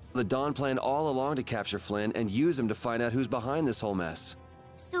mean? The Don planned all along to capture Flynn and use him to find out who's behind this whole mess.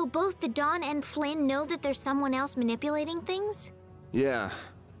 So both the Don and Flynn know that there's someone else manipulating things? Yeah.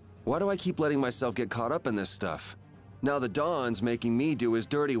 Why do I keep letting myself get caught up in this stuff? Now the Don's making me do his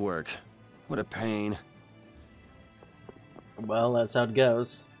dirty work. What a pain. Well, that's how it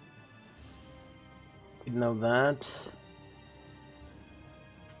goes. We know that.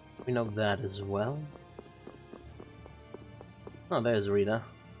 We know that as well. Oh, there's Rita.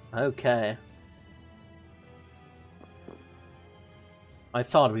 Okay. I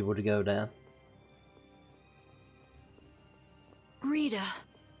thought we would go there. Rita.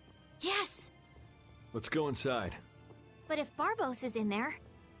 Yes! Let's go inside. But if Barbos is in there...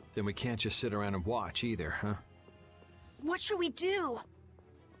 Then we can't just sit around and watch either, huh? What should we do?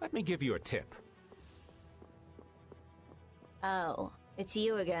 Let me give you a tip. Oh, it's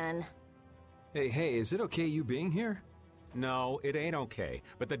you again. Hey, is it okay you being here? No, it ain't okay.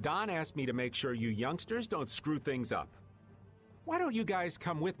 But the Don asked me to make sure you youngsters don't screw things up. Why don't you guys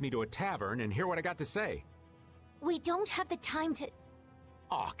come with me to a tavern and hear what I got to say? We don't have the time to...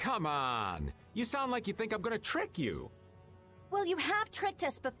 Oh, come on! You sound like you think I'm gonna trick you. Well, you have tricked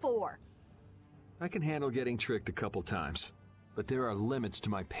us before. I can handle getting tricked a couple times. But there are limits to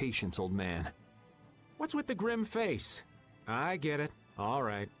my patience, old man. What's with the grim face? I get it. All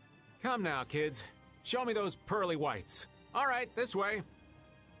right. Come now, kids. Show me those pearly whites. All right, this way.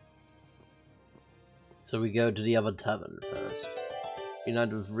 So we go to the other tavern first.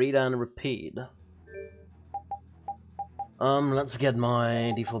 Unite with Rita and Repeat. Let's get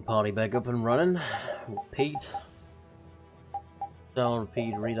my default party back up and running. Repeat. So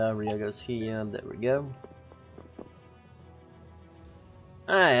Repeat, Rita goes here, there we go.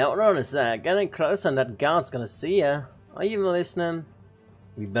 Hey, hold on a sec, getting close and that guard's gonna see ya. Are you even listening?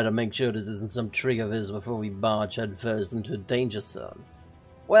 We better make sure this isn't some trick of his before we barge headfirst into a danger zone.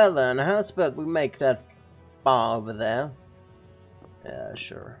 Well then, how's about we make that bar over there? Yeah,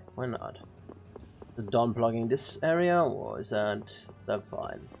 sure, why not? Is the Don plugging this area, or is that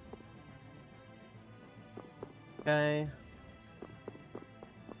fine? Okay.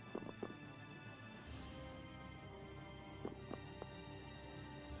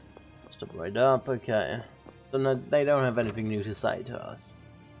 Step right up, okay. So no, they don't have anything new to say to us.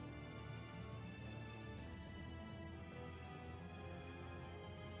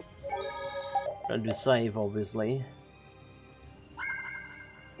 Going to save, obviously.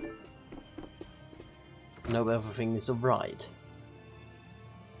 Nope, everything is alright.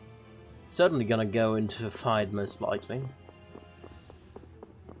 Certainly gonna go into a fight, most likely.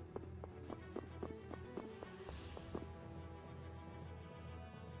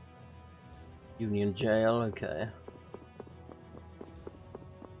 Union Jail, okay.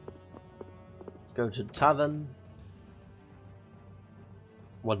 Let's go to Tavern.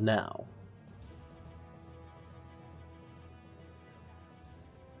 What now?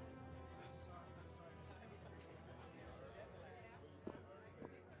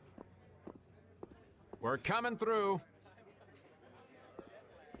 We're coming through.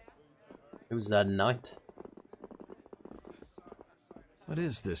 Who's that knight? What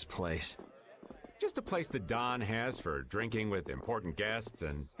is this place? Just a place the Don has for drinking with important guests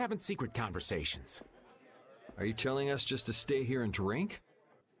and having secret conversations. Are you telling us just to stay here and drink?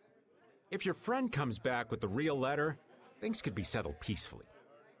 If your friend comes back with the real letter, things could be settled peacefully.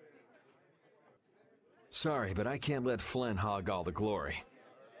 Sorry, but I can't let Flynn hog all the glory.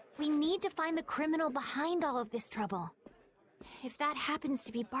 We need to find the criminal behind all of this trouble. If that happens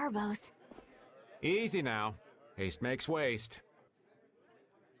to be Barbos... Easy now. Haste makes waste.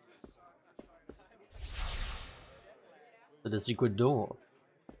 To the secret door.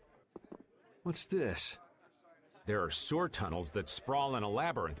 What's this? There are sewer tunnels that sprawl in a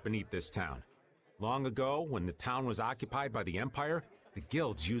labyrinth beneath this town. Long ago, when the town was occupied by the Empire, the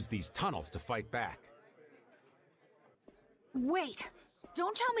guilds used these tunnels to fight back. Wait!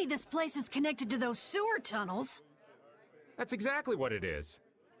 Don't tell me this place is connected to those sewer tunnels! That's exactly what it is.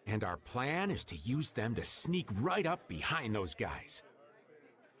 And our plan is to use them to sneak right up behind those guys.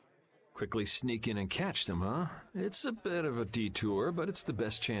 Quickly sneak in and catch them, huh? It's a bit of a detour, but it's the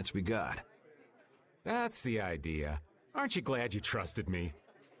best chance we got. That's the idea. Aren't you glad you trusted me?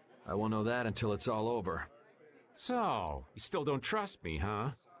 I won't know that until it's all over. So, you still don't trust me,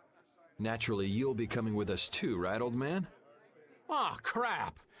 huh? Naturally, you'll be coming with us too, right, old man? Aw,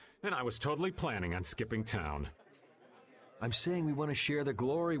 crap! And I was totally planning on skipping town. I'm saying we want to share the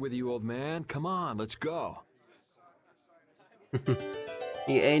glory with you, old man. Come on, let's go.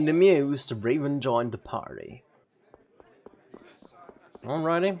 He ain't amused. Raven joined the party.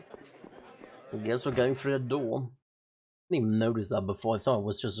 Alrighty. I guess we're going through the door. Didn't even notice that before. I thought it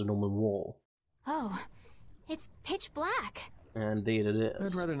was just a normal wall. Oh, it's pitch black. Indeed it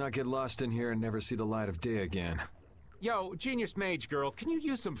is. I'd rather not get lost in here and never see the light of day again. Yo, Genius Mage Girl, can you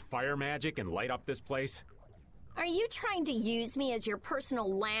use some fire magic and light up this place? Are you trying to use me as your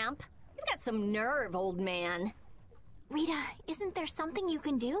personal lamp? You've got some nerve, old man. Rita, isn't there something you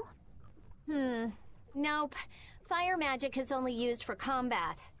can do? Nope. Fire magic is only used for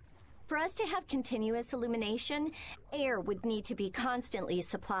combat. For us to have continuous illumination, air would need to be constantly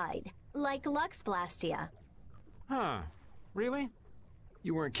supplied, like Lux Blastia. Huh. Really?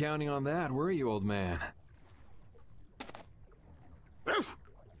 You weren't counting on that, were you, old man?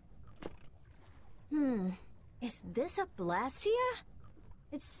 Is this a Blastia?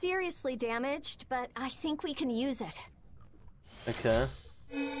 It's seriously damaged, but I think we can use it. Okay.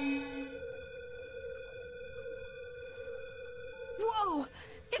 Whoa!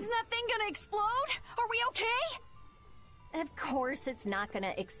 Isn't that thing gonna explode? Are we okay? Of course it's not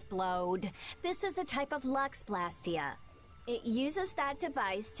gonna explode. This is a type of Lux Blastia. It uses that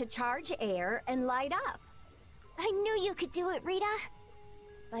device to charge air and light up. I knew you could do it, Rita.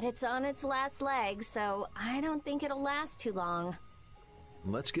 But it's on its last leg, so I don't think it'll last too long.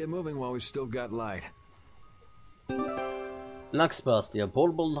 Let's get moving while we've still got light. Luxburst, a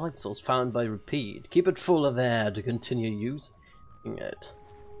portable light source found by Repeat. Keep it full of air to continue using it.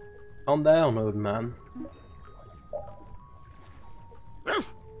 Calm down, old man.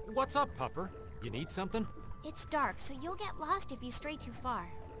 What's up, Pupper? You need something? It's dark, so you'll get lost if you stray too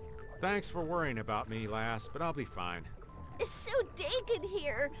far. Thanks for worrying about me, lass, but I'll be fine. It's so dank in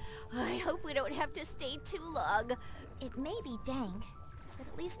here. I hope we don't have to stay too long. It may be dank, but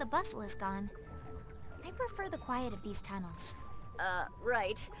at least the bustle is gone. I prefer the quiet of these tunnels.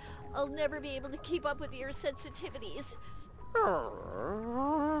 Right. I'll never be able to keep up with your sensitivities.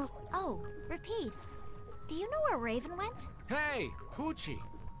 Oh, Repeat. Do you know where Raven went? Hey, Poochie!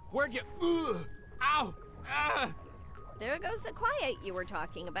 Where'd you... Ugh! Ow! Ah! There goes the quiet you were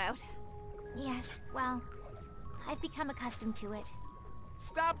talking about. Yes, well, I've become accustomed to it.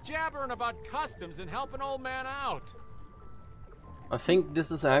 Stop jabbering about customs and help an old man out! I think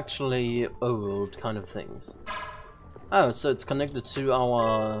this is actually old kind of things. Oh, so it's connected to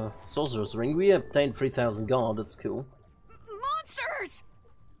our Sorcerer's Ring. We obtained 3000 gold, that's cool. Monsters!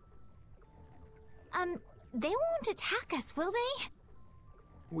 They won't attack us, will they?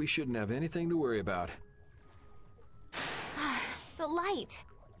 We shouldn't have anything to worry about. The light.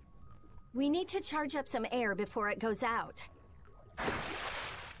 We need to charge up some air before it goes out.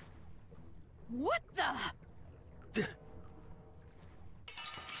 What the?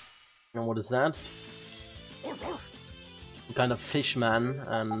 And what is that? Some kind of fishman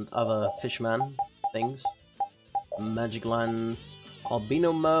and other fishman things. Magic lens,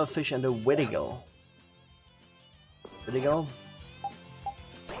 albino merfish, and a Wittigo. Wittigo?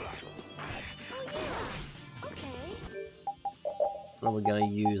 Now we're gonna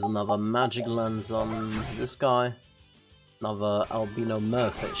use another magic lens on this guy. Another albino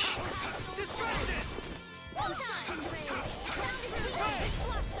merfish.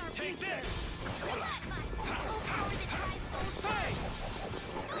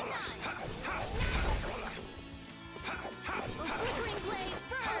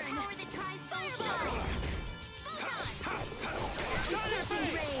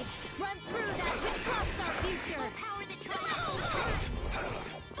 Run through that which blocks our future. Power the tri-soul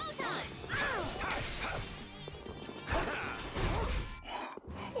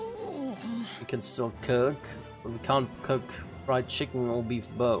We can still cook, but we can't cook fried chicken or beef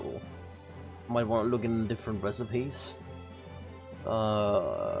bowl. Might want to look in different recipes.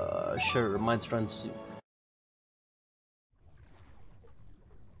 Sure, mine's friend soup.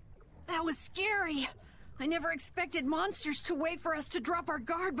 sorry. I never expected monsters to wait for us to drop our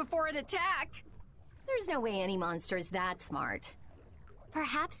guard before an attack. There's no way any monster's that smart.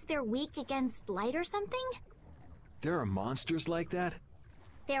 Perhaps they're weak against light or something? There are monsters like that?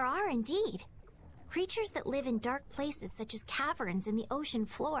 There are indeed. Creatures that live in dark places such as caverns in the ocean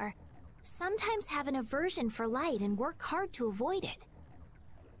floor sometimes have an aversion for light and work hard to avoid it.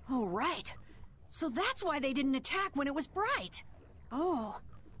 Oh, right. So that's why they didn't attack when it was bright. Oh,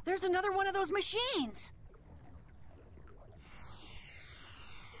 there's another one of those machines.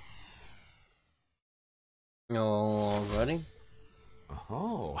 Alrighty.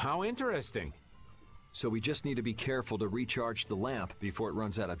 Oh, how interesting. So we just need to be careful to recharge the lamp before it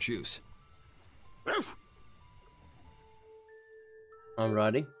runs out of juice.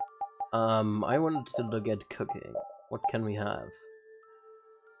 Alrighty. I wanted to look at cooking. What can we have?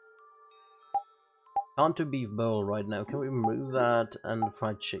 Can't do beef bowl right now. Can we remove that and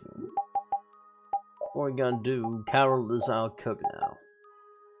fried chicken? What are we gonna do? Carol is our cook now.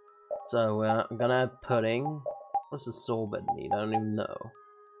 So I'm gonna add pudding. What's the sorbet need? I don't even know.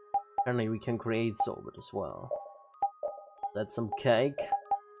 Apparently we can create sorbet as well. That's some cake.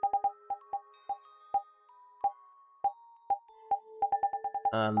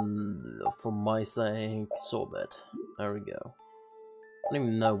 And for my sake, sorbet. There we go. I don't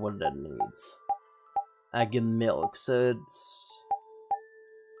even know what that needs. Egg and milk, so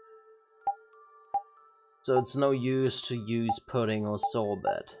it's no use to use pudding or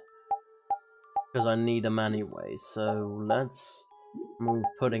sorbet. Because I need them anyway, so let's move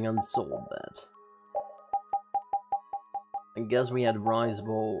pudding and sorbet. I guess we had rice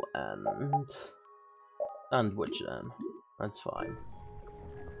bowl and sandwich then. That's fine.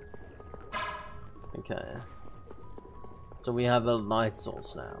 Okay. So we have a light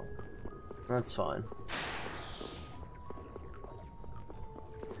source now. That's fine.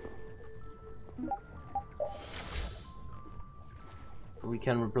 We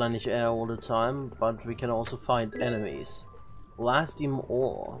can replenish air all the time, but we can also fight enemies. Blastium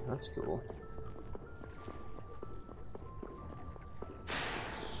ore, that's cool.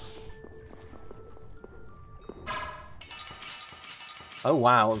 Oh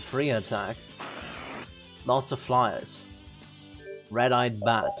wow, a free attack. Lots of flyers. Red-eyed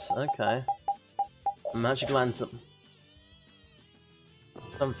bat, okay. Magic Lantern.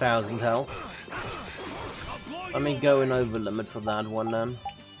 1,000 health. Let me go in over limit for that one then.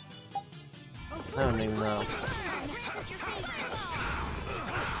 I don't even know.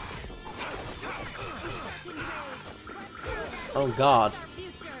 Oh god.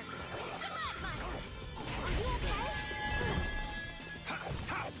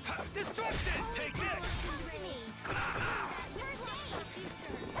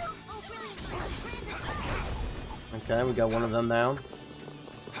 Okay, we got one of them down.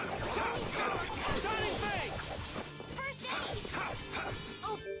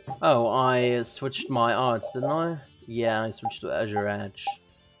 Oh, I switched my arts, didn't I? Yeah, I switched to Azure Edge.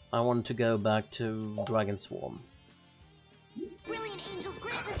 I want to go back to Dragon Swarm. Brilliant angels,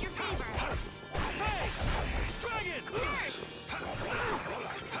 grant us your favor. Dragon! Nurse!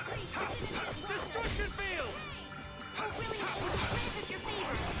 Destruction field! Oh, brilliant angels, grant us your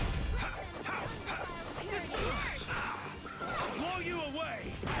favor. Nurse! I'll blow you away!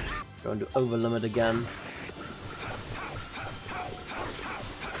 Going to over limit again.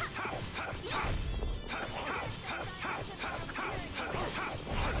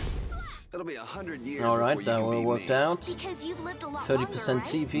 It'll be 100 years. Alright, that will work out. Because you've lived a lot 30% longer, right?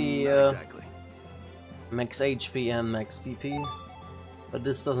 TP, Exactly. max HP and max TP. But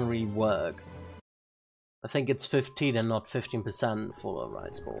this doesn't really work. I think it's 15 and not 15% for a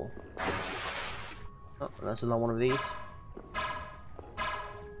Rice Ball. Oh, that's another one of these.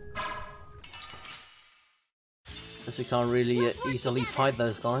 Guess you can't really easily fight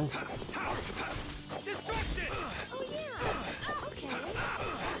those guys. Destruction! Oh, yeah. Okay.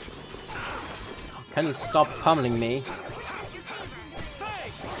 Can you stop pummeling me?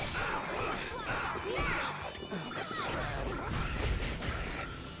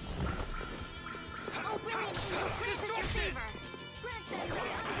 Oh, brilliant angels, grant us your favor.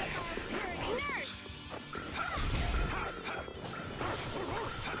 Nurse!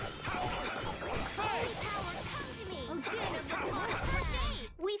 Holy power, come to me! Oh, din of this monster! First aid!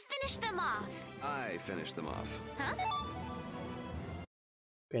 We finished them off. I finished them off. Huh?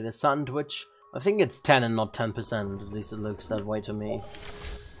 Okay, the sandwich. I think it's 10 and not 10%. At least it looks that way to me.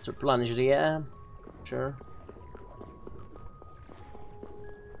 To replenish the air. Sure.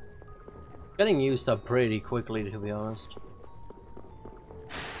 Getting used up pretty quickly, to be honest.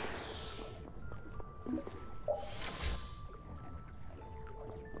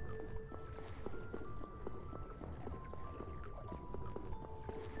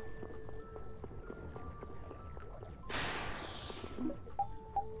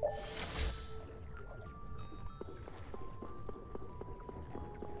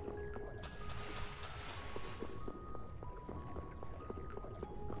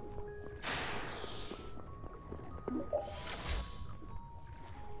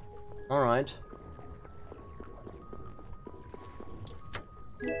 Alright.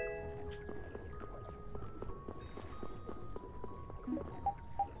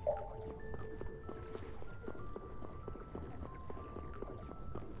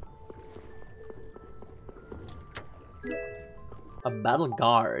 A battle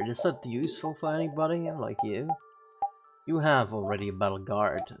guard, is that useful for anybody like you? You have already a battle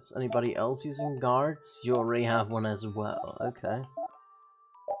guard. Is anybody else using guards? You already have one as well, okay.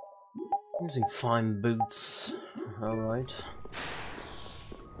 Using fine boots, alright.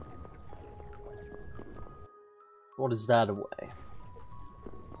 What is that away?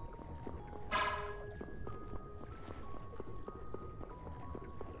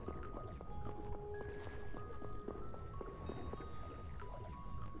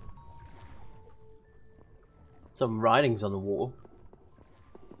 Some writings on the wall.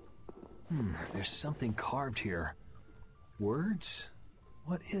 There's something carved here. Words?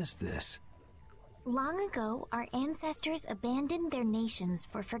 What is this? Long ago, our ancestors abandoned their nations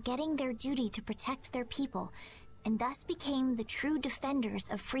for forgetting their duty to protect their people, and thus became the true defenders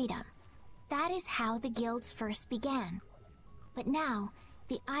of freedom. That is how the guilds first began. But now,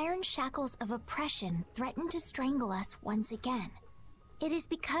 the iron shackles of oppression threaten to strangle us once again. It is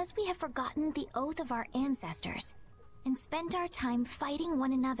because we have forgotten the oath of our ancestors and spent our time fighting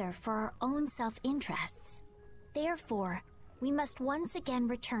one another for our own self-interests. Therefore, we must once again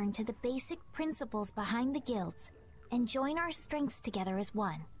return to the basic principles behind the guilds and join our strengths together as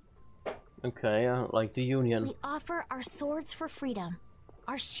one. Okay, like the Union. We offer our swords for freedom,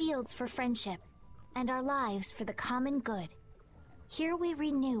 our shields for friendship, and our lives for the common good. Here we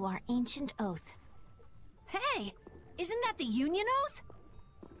renew our ancient oath. Hey! Isn't that the Union Oath?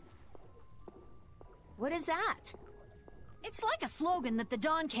 What is that? It's like a slogan that the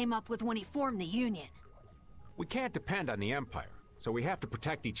Don came up with when he formed the Union. We can't depend on the Empire, so we have to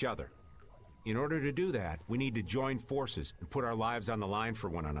protect each other. In order to do that, we need to join forces and put our lives on the line for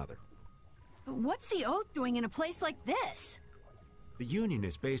one another. What's the Oath doing in a place like this? The Union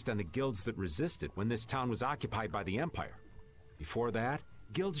is based on the guilds that resisted when this town was occupied by the Empire. Before that,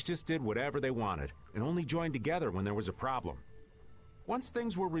 guilds just did whatever they wanted, and only joined together when there was a problem. Once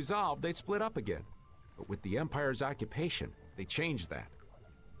things were resolved, they'd split up again. But with the Empire's occupation, they changed that.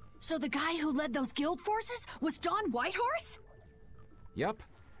 So the guy who led those guild forces was Don Whitehorse? Yep.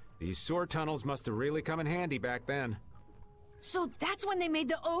 These sewer tunnels must have really come in handy back then. So that's when they made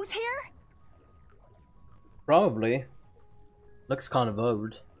the Oath here? Probably. Looks kind of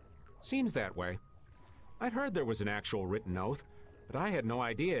old. Seems that way. I'd heard there was an actual written oath, but I had no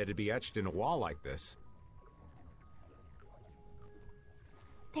idea it'd be etched in a wall like this.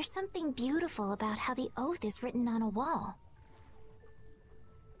 There's something beautiful about how the oath is written on a wall.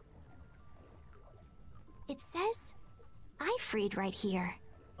 It says, "I freed" right here.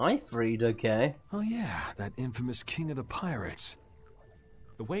 I freed, okay. Oh yeah, that infamous king of the pirates.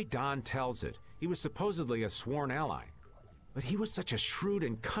 The way Don tells it, he was supposedly a sworn ally. But he was such a shrewd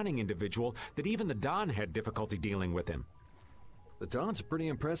and cunning individual that even the Don had difficulty dealing with him. The Don's a pretty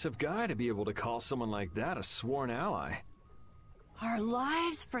impressive guy to be able to call someone like that a sworn ally. Our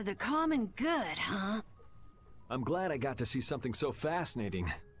lives for the common good, huh? I'm glad I got to see something so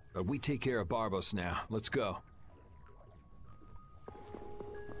fascinating. But we take care of Barbos now. Let's go.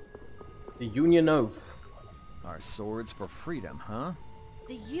 The Union Oath. Our swords for freedom, huh?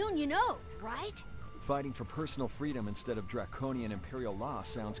 The Union Oath, right? Fighting for personal freedom instead of draconian imperial law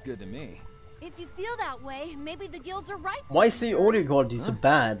sounds good to me. If you feel that way, maybe the guilds are right. Why is the audio quality so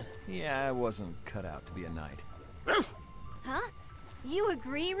bad? Yeah, I wasn't cut out to be a knight. Huh? You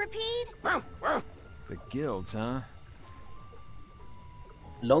agree, Rapide? The guilds, huh?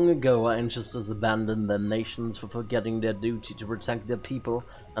 Long ago, our ancestors abandoned their nations for forgetting their duty to protect their people,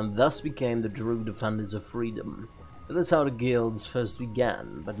 and thus became the true defenders of freedom. That is how the guilds first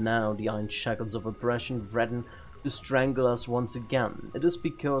began, but now the iron shackles of oppression threaten to strangle us once again. It is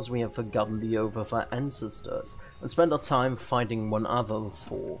because we have forgotten the oath of our ancestors, and spent our time fighting one another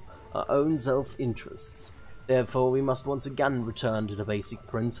for our own self-interests. Therefore, we must once again return to the basic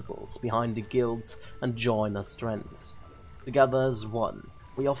principles behind the guilds and join our strengths. Together as one,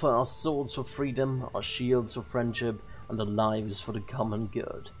 we offer our swords for freedom, our shields for friendship, and our lives for the common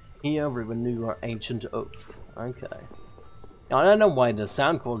good. Here we renew our ancient oath. Okay. Now, I don't know why the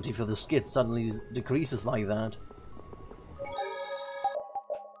sound quality for the skit suddenly decreases like that.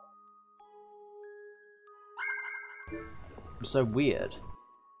 It's so weird.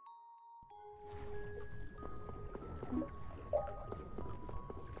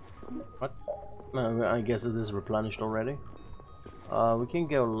 What? No, I guess it is replenished already. We can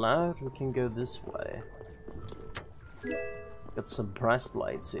go left, we can go this way. Got some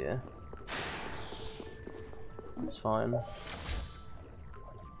breastplates here. That's fine. Oh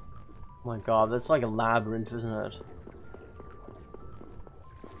my god, that's like a labyrinth, isn't it?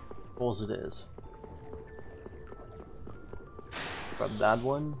 Of course it is. Grab that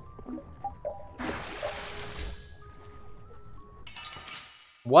one.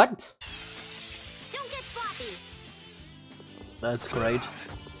 What? Don't get sloppy. That's great.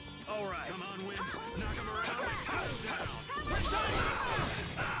 All right. Come on, Wind. Knock him around.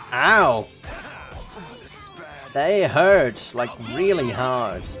 Ow! They hurt, like really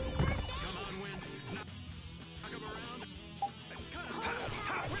hard.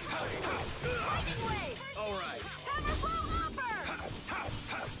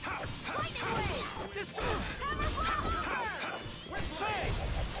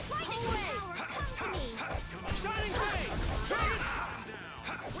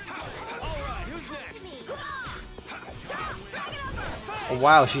 Oh,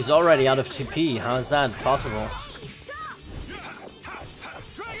 wow, she's already out of TP. How is that possible?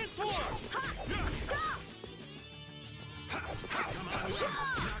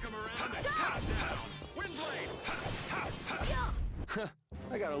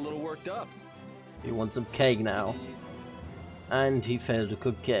 I got a little worked up. He wants some cake now. And he failed to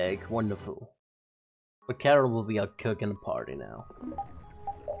cook cake. Wonderful. But Carol will be our cook in the party now.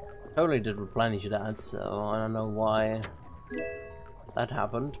 Totally did replenish that, so I don't know why that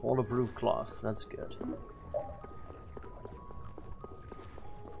happened. Waterproof cloth, that's good.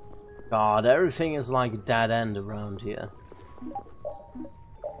 God, everything is like a dead end around here.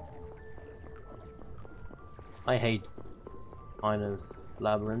 I hate kind of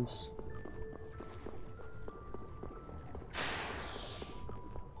labyrinths.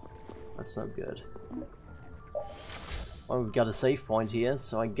 That's not good. Well, we've got a save point here,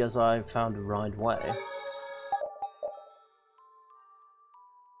 so I guess I found the right way.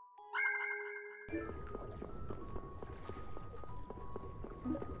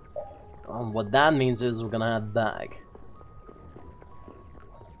 What that means is we're gonna have bag.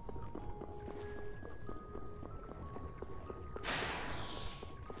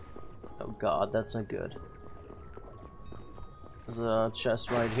 Oh god, that's not good. There's a chest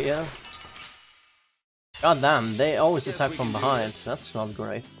right here. God damn, they always attack from behind. That's not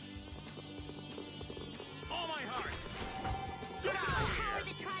great.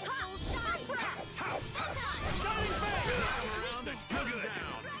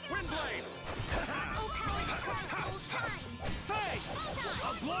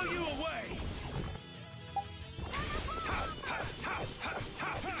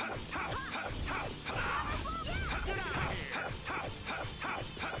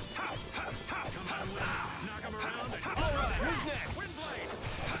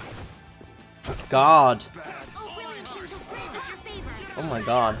 God. Oh my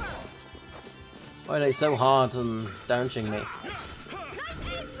god. Why are they so hard on dodging me?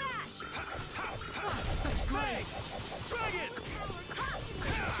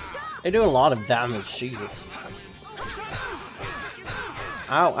 They do a lot of damage, Jesus.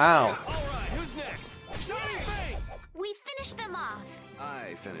 Ow, ow. We finished them off.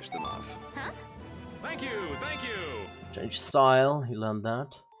 I finished them off. Huh? Thank you, thank you. Change style, you learned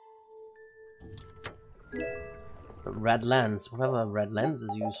that. Red lens, whatever red lens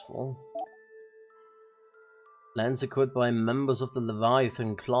is useful. Lens equipped by members of the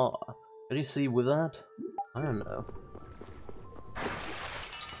Leviathan Claw. Can you see with that? I don't know.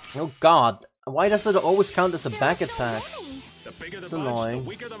 Oh god, why does it always count as a back attack? The bigger It's the bunch, annoying. the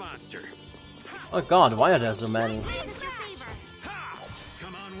weaker the monster. Oh god, why are there so many?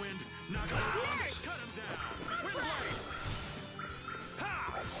 Come on, Wind. Knock him around. Cut him down. Windblade.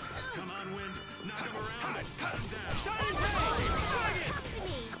 Come on, Wind. Knock him around. Cut him down. Shining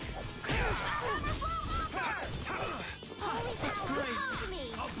Holy such grace!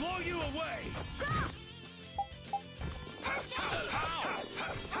 I'll blow you away.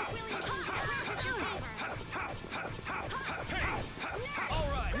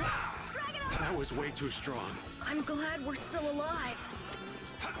 That was way too strong. I'm glad we're still alive.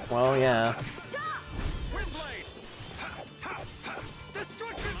 Well, yeah. Windblade.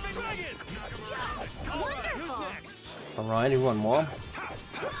 Destruction dragon. All right, who's next? Alright, you want more?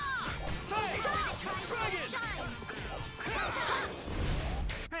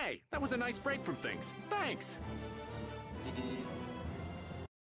 Hey, that was a nice break from things. Thanks.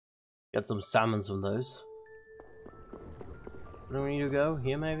 Get some salmons from those. Where do we need to go?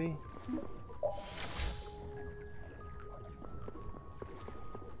 Here, maybe?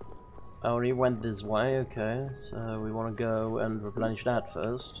 I already went this way, okay, so we want to go and replenish that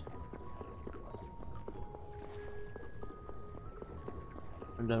first.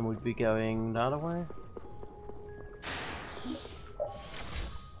 And then we'd be going the other way?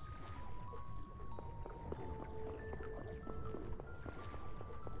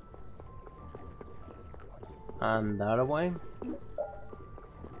 And the other way.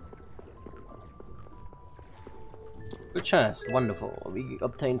 Good chest, wonderful. We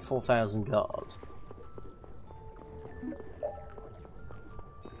obtained 4,000 gold.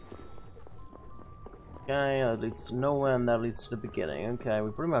 Okay, that leads to nowhere and that leads to the beginning. Okay,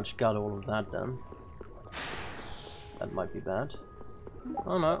 we pretty much got all of that done. That might be bad.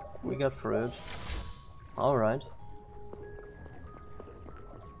 Oh no, we got fruit. Alright.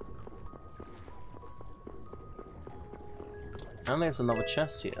 And there's another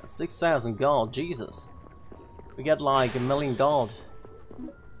chest here. 6,000 gold, Jesus. We get like 1 million gold.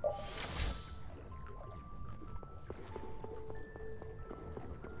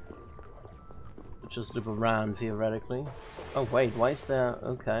 Just loop around theoretically. Oh wait, why is there?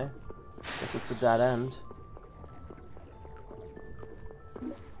 Okay. Guess it's a dead end.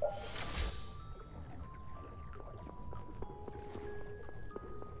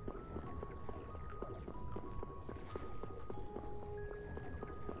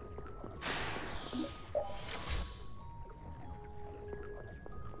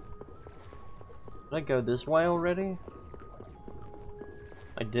 Did I go this way already?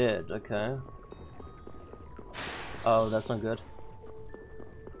 I did, okay. Oh, that's not good.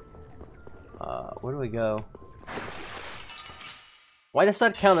 Where do we go? Why does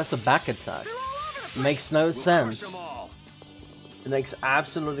that count as a back attack? It makes no sense. It makes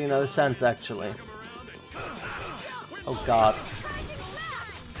absolutely no sense, actually. Oh god.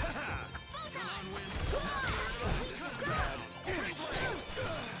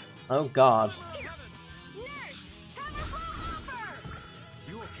 Oh god.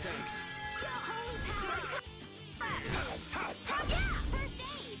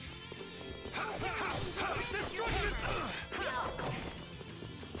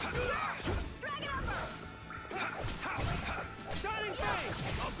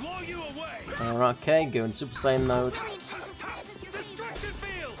 Okay, going Super Saiyan mode. Destruction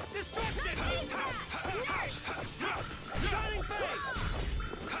field! Destruction! Shining Dragon!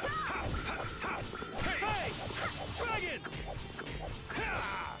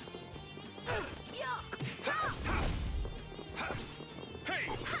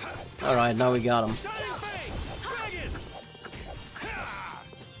 Alright, now we got him.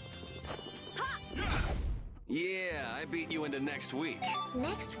 Yeah, I beat you into next week.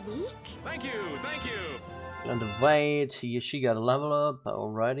 Next week? Thank you, thank you. And wait, she got a level up,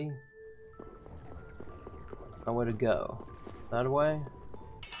 alrighty. Now where to go? That way?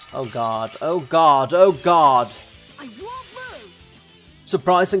 Oh god, oh god, oh god! I won't lose.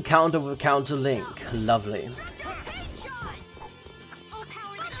 Surprise encounter with counter link. Lovely.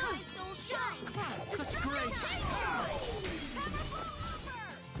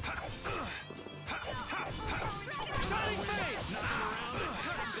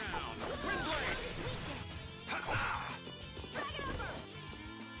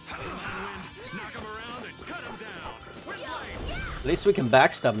 At least we can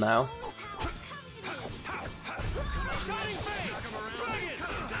backstab now.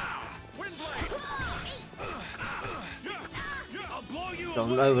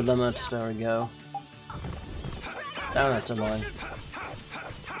 Don't over limit, there we go. Oh, that's annoying.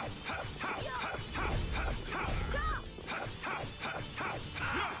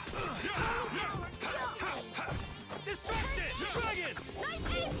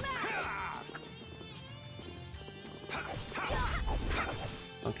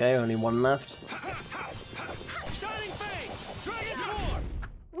 Okay, only one left.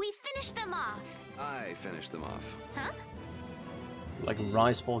 We finished them off. I finished them off. Huh? Like a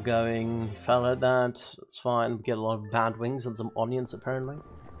rice ball going, fell at that. That's fine. We get a lot of bad wings and some onions apparently.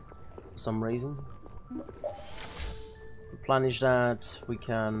 For some reason. Replenish that. We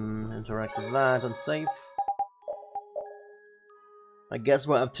can interact with that and save. I guess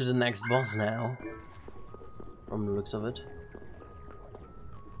we're up to the next boss now. From the looks of it.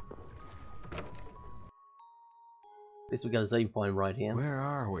 At least we got a save point right here. Where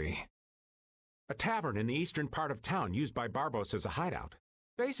are we? A tavern in the eastern part of town used by Barbos as a hideout.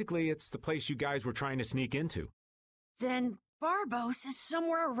 Basically, it's the place you guys were trying to sneak into. Then Barbos is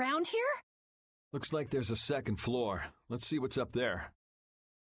somewhere around here? Looks like there's a second floor. Let's see what's up there.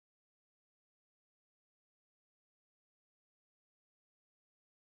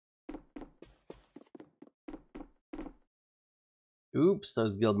 Oops,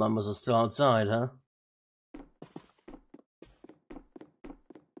 those guild members are still outside, huh?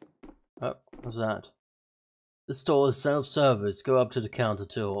 Oh, what's that? The store is self-service. Go up to the counter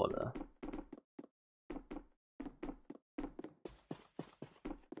to order.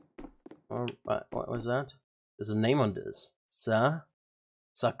 Alright, what was that? There's a name on this.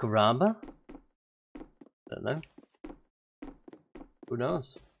 Sakuraba? Don't know. Who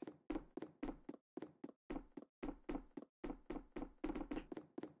knows?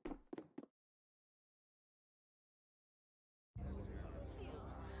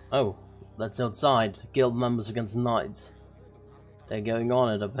 Oh, that's outside. Guild members against knights. They're going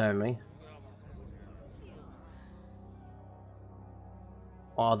on it, apparently.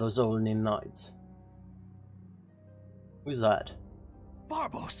 Are those only knights? Who's that?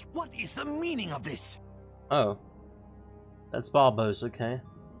 Barbos, what is the meaning of this? Oh. That's Barbos, okay.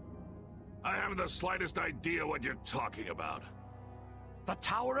 I haven't the slightest idea what you're talking about. The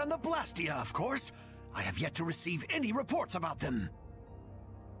tower and the Blastia, of course. I have yet to receive any reports about them.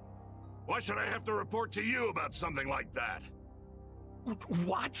 Why should I have to report to you about something like that?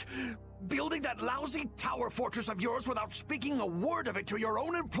 What? Building that lousy tower fortress of yours without speaking a word of it to your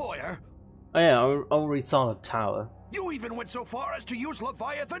own employer? Oh yeah, I already saw the tower. You even went so far as to use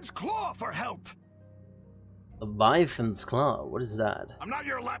Leviathan's Claw for help! Leviathan's Claw? What is that? I'm not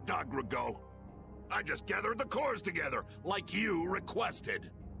your lapdog, Rigaud. I just gathered the cores together, like you requested.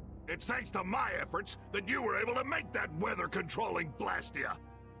 It's thanks to my efforts that you were able to make that weather-controlling Blastia.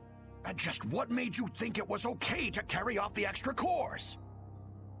 And just what made you think it was okay to carry off the extra cores?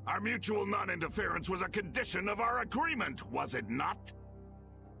 Our mutual non-interference was a condition of our agreement, was it not?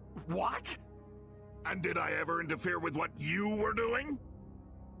 What? And did I ever interfere with what you were doing?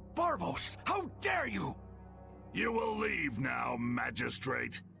 Barbos, how dare you! You will leave now,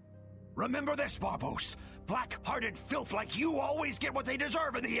 Magistrate. Remember this, Barbos. Black-hearted filth like you always get what they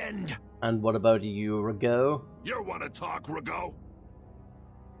deserve in the end. And what about you, Rigaud? You want to talk, Rigaud?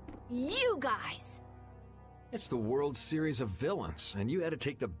 You guys! It's the World Series of Villains, and you had to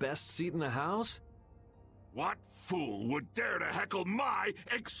take the best seat in the house? What fool would dare to heckle my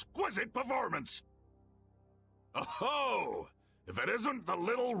exquisite performance? Oh, if it isn't the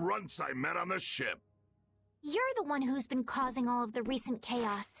little runts I met on the ship. You're the one who's been causing all of the recent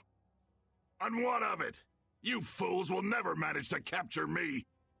chaos. And what of it? You fools will never manage to capture me.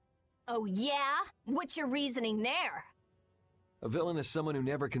 Oh yeah? What's your reasoning there? A villain is someone who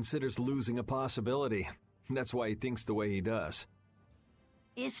never considers losing a possibility. That's why he thinks the way he does.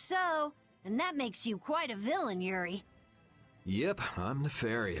 If so, then that makes you quite a villain, Yuri. Yep, I'm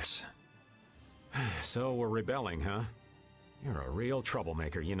nefarious. So we're rebelling, huh? You're a real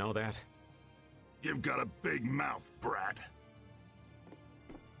troublemaker, you know that? You've got a big mouth, brat.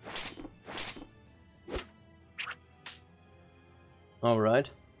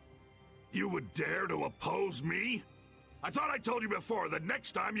 Alright. You would dare to oppose me? I thought I told you before that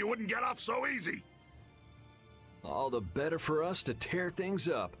next time you wouldn't get off so easy. All the better for us to tear things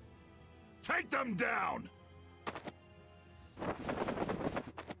up. Take them down!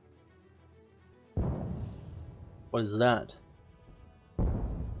 What is that?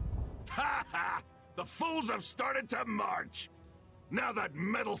 Ha ha! The fools have started to march! Now that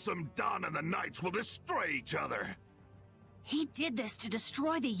meddlesome Don and the Knights will destroy each other! He did this to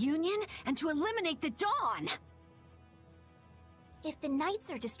destroy the Union and to eliminate the Dawn! If the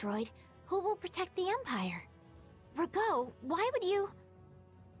Knights are destroyed, who will protect the Empire? Rigaud, why would you...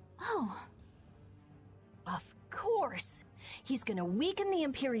 Oh. Of course. He's gonna weaken the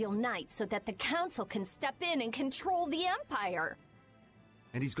Imperial Knights so that the Council can step in and control the Empire.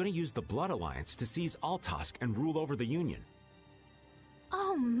 And he's going to use the Blood Alliance to seize Altosk and rule over the Union.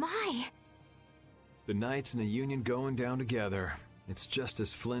 Oh my. The Knights and the Union going down together. It's just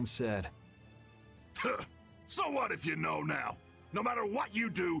as Flynn said. So what if you know now? No matter what you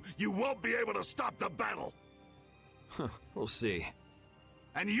do, you won't be able to stop the battle. We'll see.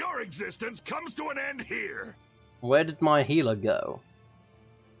 And your existence comes to an end here. Where did my healer go?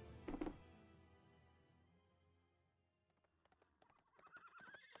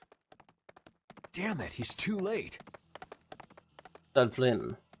 Damn it, he's too late. That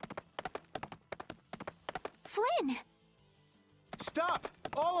Flynn. Flynn! Stop!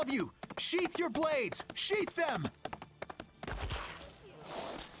 All of you! Sheath your blades! Sheath them!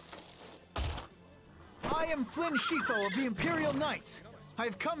 I am Flynn Shifo of the Imperial Knights. I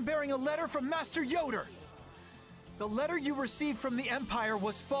have come bearing a letter from Master Yoder. The letter you received from the Empire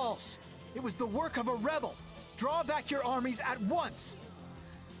was false. It was the work of a rebel. Draw back your armies at once!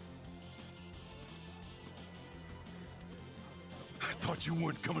 I thought you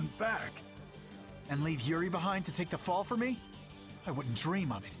weren't coming back. And leave Yuri behind to take the fall for me? I wouldn't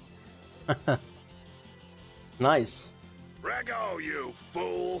dream of it. Nice. Rigaud, you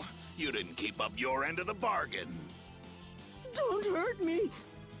fool! You didn't keep up your end of the bargain. Don't hurt me!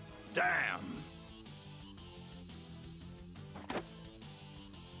 Damn!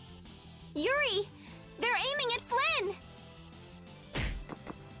 Yuri! They're aiming at Flynn!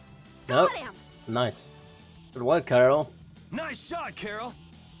 Oh, Got him! nice. Good work, Carol. Nice shot, Carol.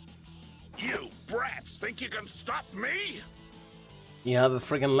 You brats think you can stop me? You have a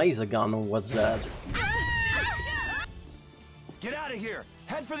friggin' laser gun, or what's that? Get out of here.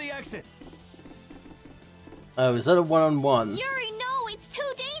 Head for the exit. Oh, is that a one-on-one? Yuri, no, it's too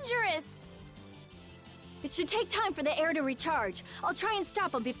dangerous! It should take time for the air to recharge. I'll try and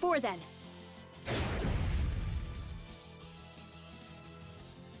stop him before then.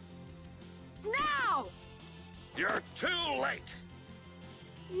 Now! You're too late.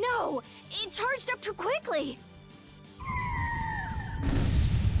 No! It charged up too quickly!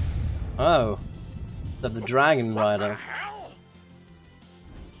 Oh. Is that the Dragon Rider?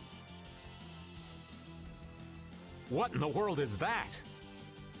 What in the world is that?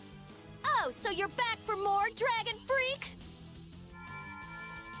 Oh, so you're back for more, Dragon Freak?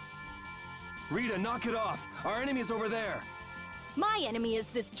 Rita, knock it off. Our enemy's over there. My enemy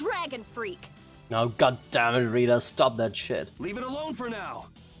is this Dragon Freak. No, god damn it, Rita, stop that shit. Leave it alone for now.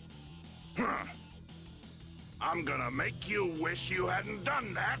 I'm gonna make you wish you hadn't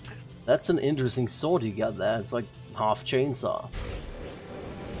done that. That's an interesting sword you got there. It's like half chainsaw.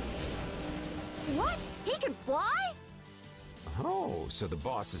 What? He can fly? Oh, so the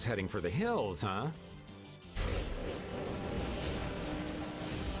boss is heading for the hills, huh?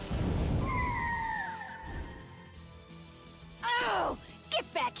 Oh!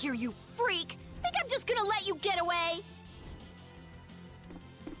 Get back here, you freak! Think I'm just gonna let you get away?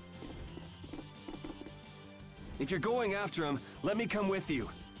 If you're going after him, let me come with you.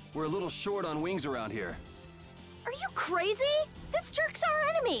 We're a little short on wings around here. Are you crazy? This jerk's our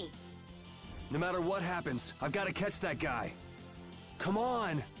enemy! No matter what happens, I've got to catch that guy. Come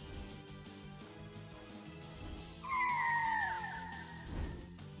on!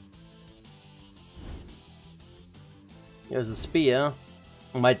 There's a spear.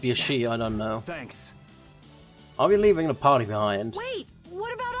 Might be a she, I don't know. Thanks. Are we leaving the party behind? Wait,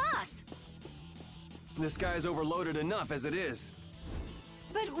 what about us? This guy's overloaded enough as it is.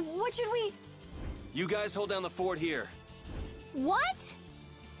 But what should we... You guys hold down the fort here. What?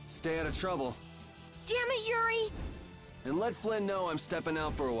 Stay out of trouble. Damn it, Yuri! And let Flynn know I'm stepping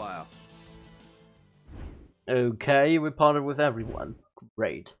out for a while. Okay, we parted with everyone.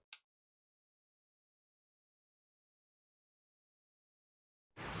 Great.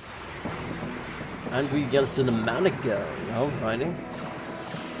 And we get a cinematic going, alrighty.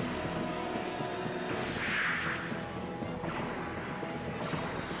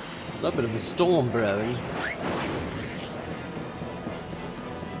 A little bit of a storm brewing.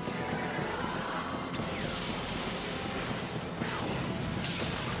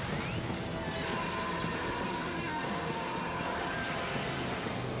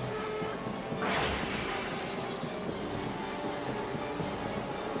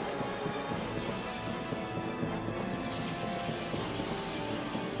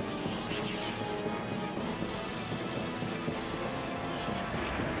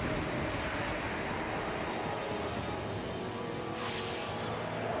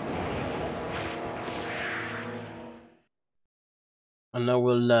 And now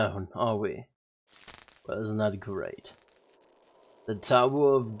we're alone, are we? Well, isn't that great? The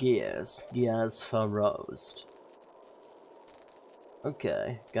Tower of Gears, Gas-Farost.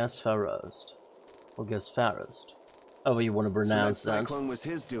 Okay, Gas-Farost. Or Gas-Farost. Oh, you want to pronounce so that? Cyclone was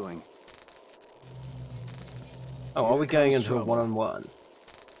his doing. Oh, are we going into a one-on-one?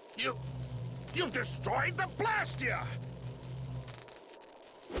 You've destroyed the Blastia!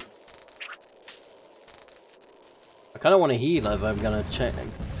 I kind of want to heal if I'm gonna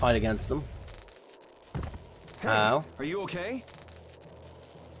fight against them. Hey, Ow. Are you okay?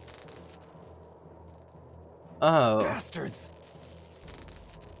 Oh. Bastards!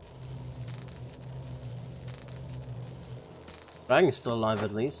 Dragon's still alive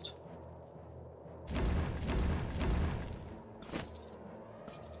at least.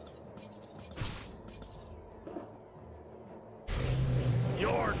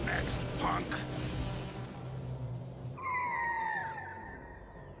 You're next, punk.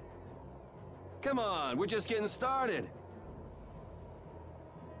 Come on, we're just getting started.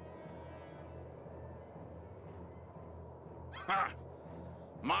 Ha!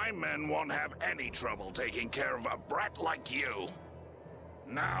 My men won't have any trouble taking care of a brat like you.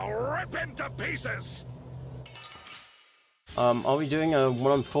 Now rip him to pieces! Are we doing a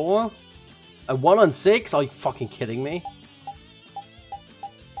 1-on-4? A 1-on-6? Are you fucking kidding me?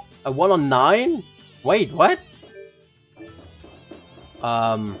 A 1-on-9? Wait, what?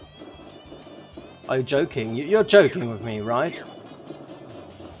 Are you joking? You're joking with me, right?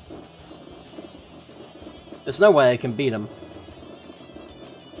 There's no way I can beat him.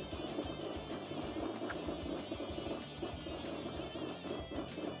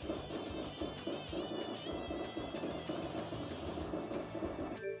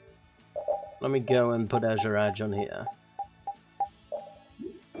 Let me go and put Azure Edge on here.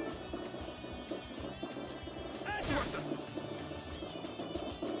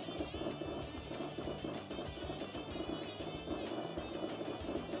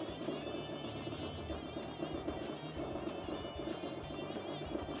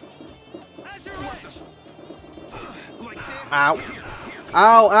 Ow!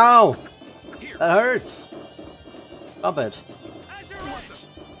 Ow! Ow! That hurts! Stop it.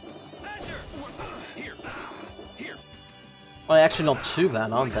 Well, they're actually not too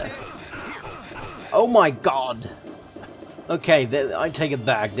bad, aren't they? Oh my god! Okay, I take it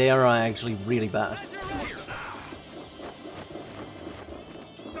back. They are actually really bad.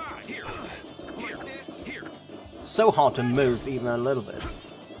 It's so hard to move even a little bit.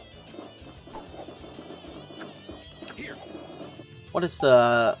 What is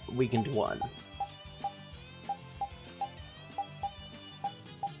the weakened one?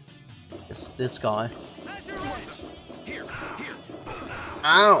 It's this guy.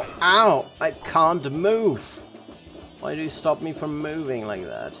 Ow! Ow! I can't move! Why do you stop me from moving like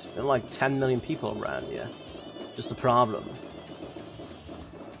that? There are like 10 million people around here. Just a problem.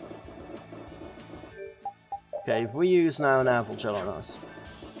 Okay, if we use now an apple gel on us.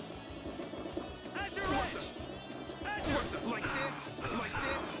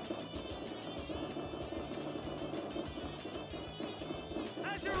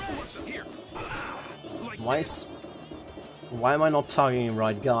 Why am I not targeting the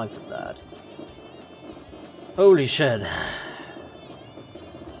right guy for that? Holy shit.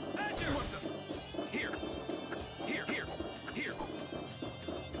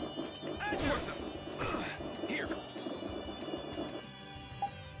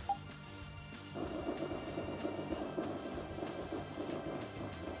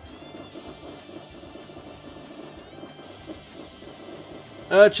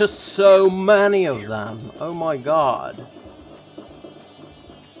 There are just so many of them. Oh my god.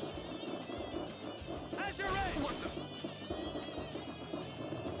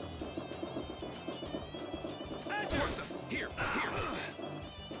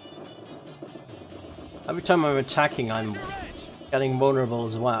 Every time I'm attacking, I'm getting vulnerable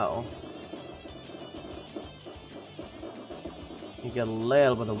as well. You get a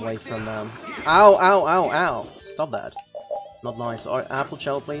little bit away from them. Ow, ow, ow, ow! Stop that. Not nice. Alright, apple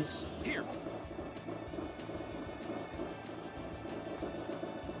shell, please.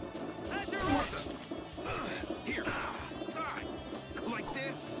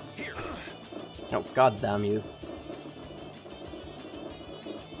 Oh, god damn you.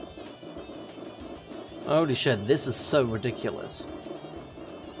 Holy shit, this is so ridiculous.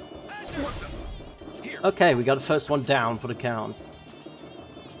 Okay, we got the first one down for the count.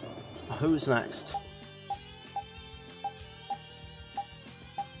 Who's next?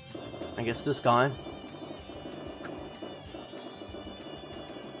 I guess this guy.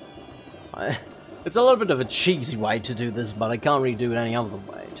 It's a little bit of a cheesy way to do this, but I can't really do it any other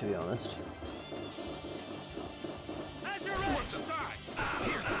way, to be honest.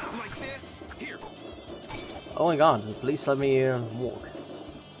 Oh my god, please let me walk.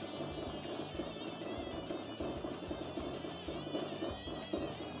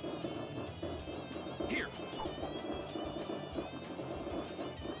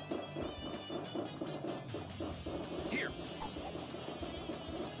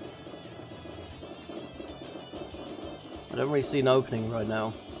 I don't really see an opening right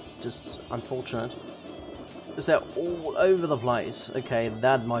now. Just unfortunate. Because they're all over the place. Okay,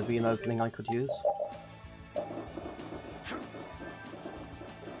 that might be an opening I could use.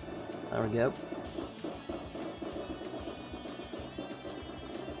 There we go.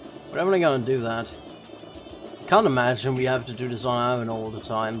 We're definitely gonna do that. I can't imagine we have to do this on our own all the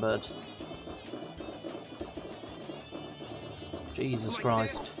time, but... Jesus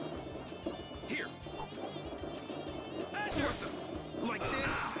Christ.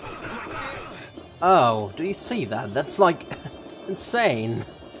 Oh, do you see that? That's like insane.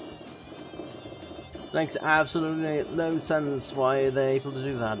 Makes absolutely no sense why they're able to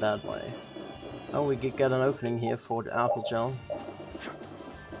do that way. Oh, we could get an opening here for the apple gel.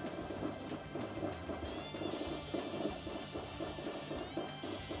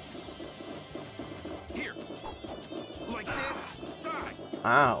 Here, like this. Die.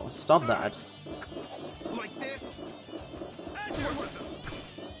 Ow! Stop that. Like this.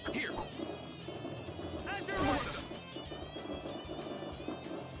 Here.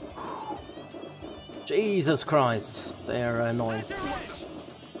 Jesus Christ, they are annoying.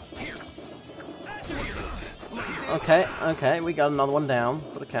 Okay, okay, we got another one down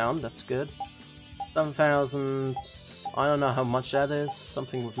for the count, that's good. 7,000, I don't know how much that is,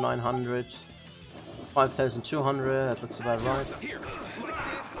 something with 900. 5,200, that looks about right.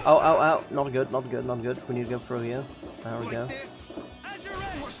 Oh, oh, oh, not good, not good, not good. We need to go through here. There we go.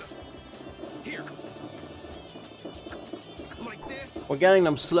 We're getting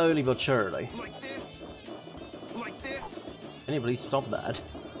them slowly but surely. Can you please stop that?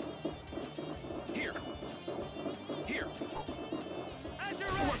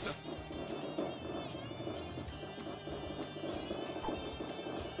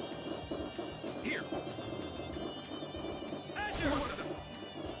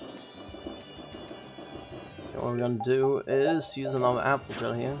 What we're gonna do is use another apple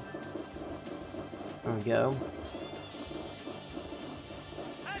gel here. There we go.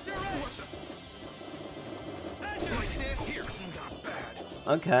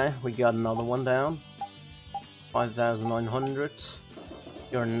 Okay, we got another one down. 5,900.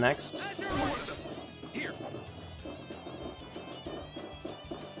 You're next.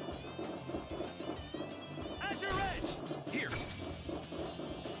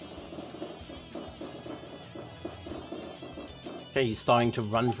 Okay, he's starting to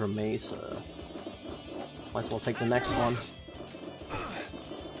run from me, so might as well take the next one.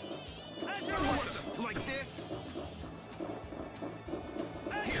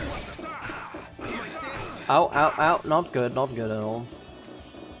 Ow, ow, ow, not good at all.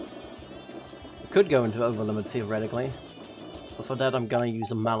 Could go into over limit theoretically, but for that I'm gonna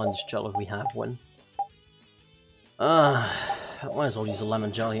use a melon gel if we have one. I might as well use a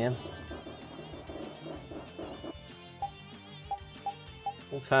lemon gel here.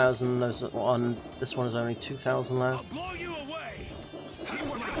 4,000, there's one, this one is only 2,000 left.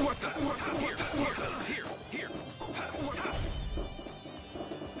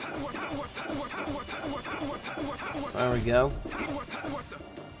 There we go.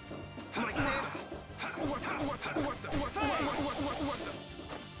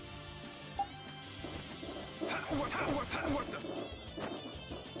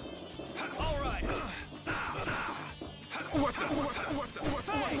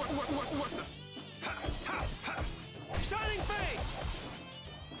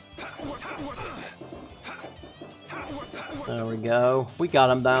 There we go. We got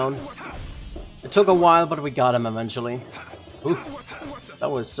him down. It took a while, but we got him eventually. Ooh, that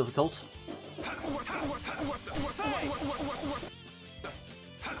was difficult.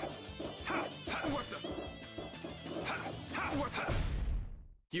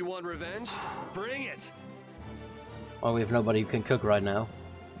 You want revenge? Bring it! Well, we have nobody who can cook right now.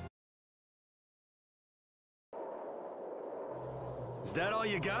 Is that all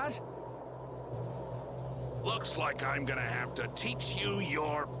you got? Looks like I'm gonna have to teach you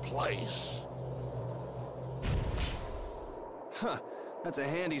your place. Huh, that's a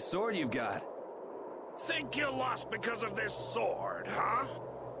handy sword you've got. Think you lost because of this sword, huh?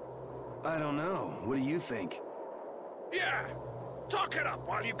 I don't know. What do you think? Yeah, talk it up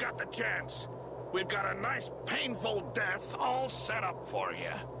while you got the chance. We've got a nice, painful death all set up for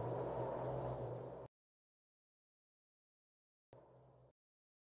you.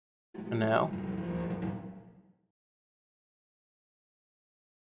 And now?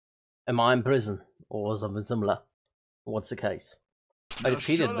 Am I in prison? Or something similar? What's the case? I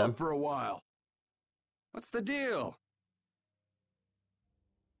defeated them. Shut up for a while. What's the deal?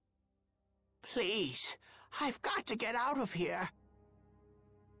 Please, I've got to get out of here.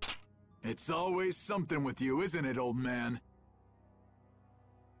 It's always something with you, isn't it, old man?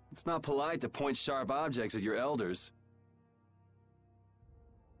 It's not polite to point sharp objects at your elders.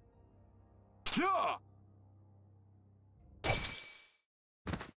 Yeah!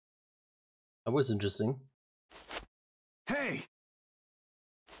 That was interesting. Hey!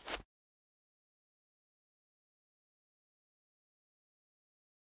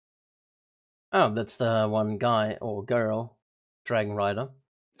 Oh, that's the one guy or girl, Dragon Rider.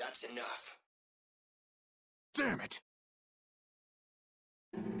 That's enough. Damn it!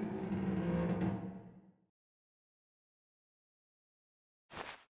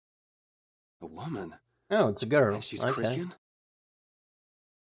 A woman? Oh, it's a girl. And she's okay. Christian?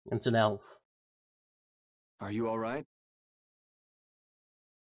 It's an elf. Are you alright?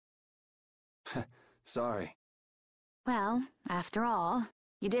 Sorry. Well, after all,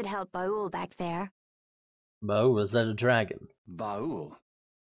 you did help Baul back there. Baul, is that a dragon? Baul?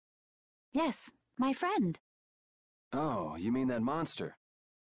 Yes, my friend. Oh, you mean that monster?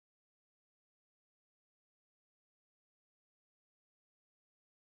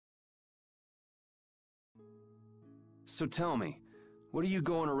 So tell me, what are you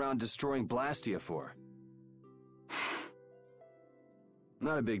going around destroying Blastia for?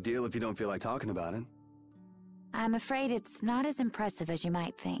 Not a big deal if you don't feel like talking about it. I'm afraid it's not as impressive as you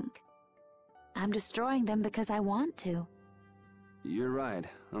might think. I'm destroying them because I want to. You're right.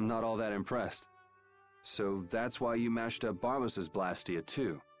 I'm not all that impressed. So that's why you mashed up Barbos's Blastia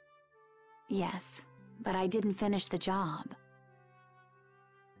too? Yes, but I didn't finish the job.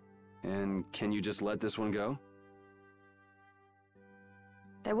 And can you just let this one go?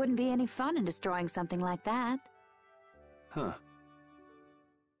 There wouldn't be any fun in destroying something like that. Huh.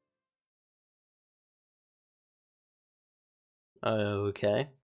 Okay.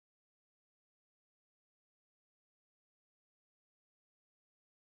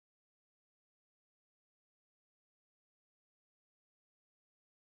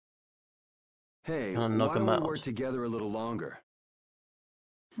 Hey, I'll why knock don't him we out. work together a little longer?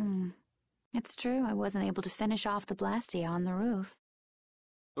 It's true, I wasn't able to finish off the Blastia on the roof.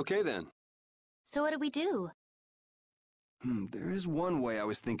 Okay then. So what do we do? There is one way I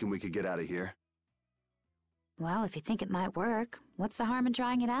was thinking we could get out of here. Well, if you think it might work, what's the harm in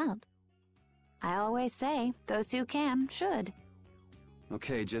trying it out? I always say, those who can, should.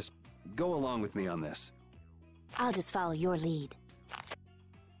 Okay, just go along with me on this. I'll just follow your lead.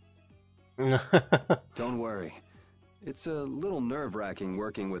 Don't worry. It's a little nerve-wracking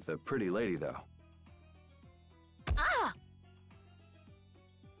working with a pretty lady, though. Ah!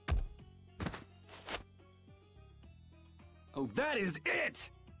 Oh, that is it!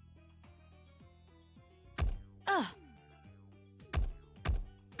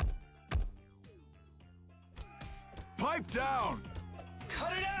 Pipe down!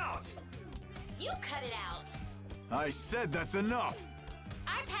 Cut it out! You cut it out. I said that's enough.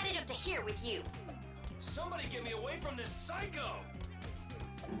 I've had it up to here with you. Somebody get me away from this psycho!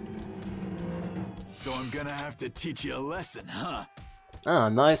 So I'm gonna have to teach you a lesson, huh? Ah,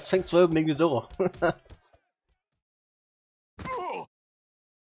 nice. Thanks for opening the door.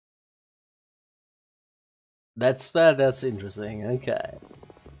 That's interesting. Okay.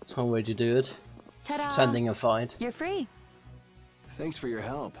 That's one way to do it. It's pretending a fight. You're free. Thanks for your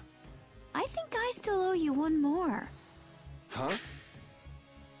help. I think I still owe you one more. Huh?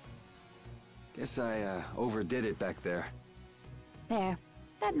 Guess I overdid it back there. There.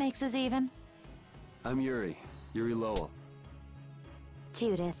 That makes us even. I'm Yuri Lowell.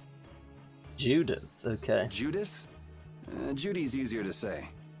 Judith. Judith, okay. Judith? Judy's easier to say.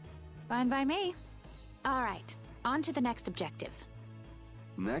 Fine by me. Alright, on to the next objective.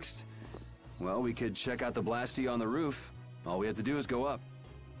 Next? Well, we could check out the Blastia on the roof. All we have to do is go up.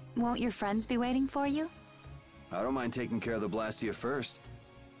 Won't your friends be waiting for you? I don't mind taking care of the Blastia first.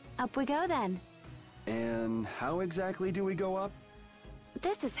 Up we go then. And how exactly do we go up?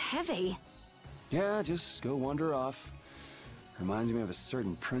 This is heavy. Yeah, just go wander off. Reminds me of a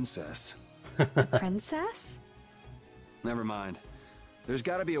certain princess. Princess? Never mind. There's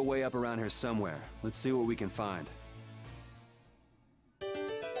gotta be a way up around here somewhere. Let's see what we can find.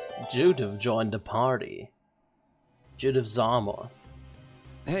 Judith joined the party. Judith's armor.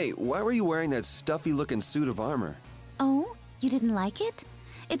 Hey, why were you wearing that stuffy-looking suit of armor? Oh, you didn't like it?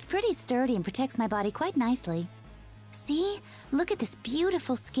 It's pretty sturdy and protects my body quite nicely. See? Look at this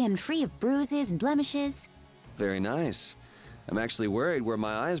beautiful skin free of bruises and blemishes. Very nice. I'm actually worried where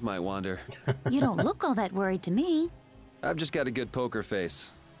my eyes might wander. You don't look all that worried to me. I've just got a good poker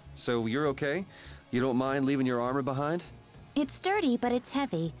face. So you're okay? You don't mind leaving your armor behind? It's sturdy, but it's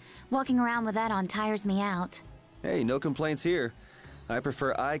heavy. Walking around with that on tires me out. Hey, no complaints here. I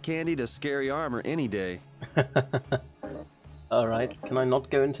prefer eye candy to scary armor any day. Alright, can I not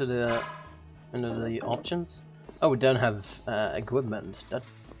go into the options? Oh, we don't have equipment. That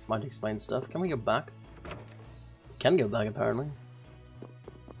might explain stuff. Can we go back? Can go back apparently.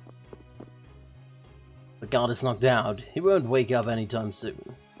 The guard is knocked out. He won't wake up anytime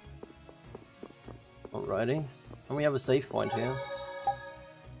soon. Alrighty. And we have a save point here.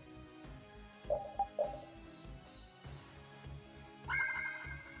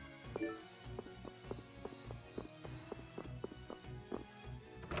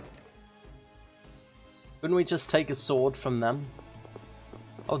 Couldn't we just take a sword from them?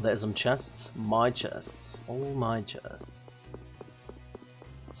 Oh, there's some chests. My chests. All my chests.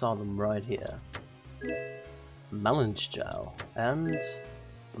 Saw them right here. Melange gel and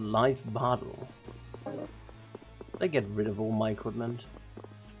life bottle. They get rid of all my equipment.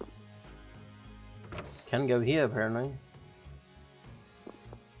 Can go here apparently.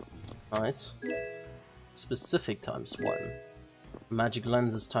 Nice. Specific ×1. Magic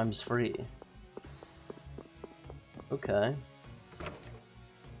lenses ×3. Okay.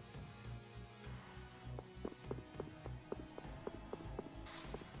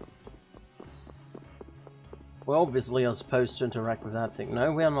 We obviously are supposed to interact with that thing.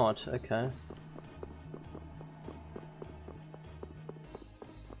 No, we are not. Okay.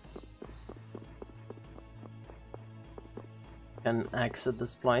 Can exit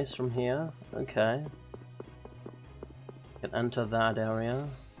this place from here. Okay. Can enter that area.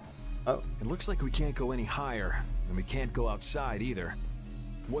 Oh. It looks like we can't go any higher, and we can't go outside either.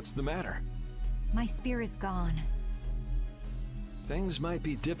 What's the matter? My spear is gone. Things might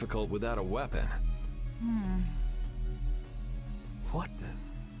be difficult without a weapon. What the?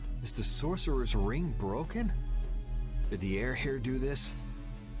 Is the sorcerer's ring broken? Did the air here do this?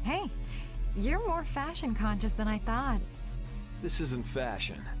 Hey, you're more fashion conscious than I thought. This isn't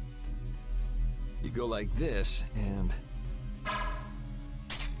fashion. You go like this, and...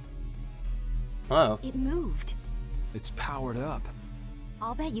 Oh. It moved. It's powered up.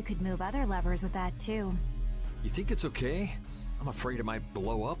 I'll bet you could move other levers with that too. You think it's okay? I'm afraid it might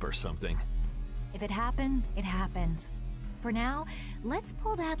blow up or something. If it happens, it happens. For now, let's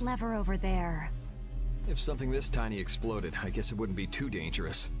pull that lever over there. If something this tiny exploded, I guess it wouldn't be too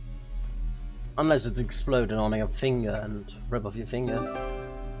dangerous. Unless it's exploded on your finger and rip off your finger.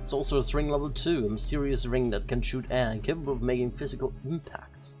 It's also a ring level 2, a mysterious ring that can shoot air and capable of making physical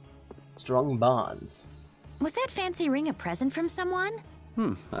impact. Strong bonds. Was that fancy ring a present from someone?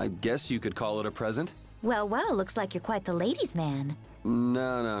 I guess you could call it a present. Well, looks like you're quite the ladies' man. No,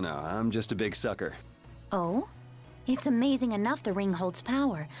 I'm just a big sucker. Oh? It's amazing enough the ring holds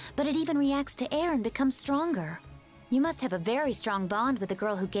power, but it even reacts to air and becomes stronger. You must have a very strong bond with the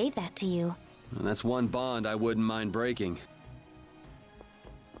girl who gave that to you. And that's one bond I wouldn't mind breaking.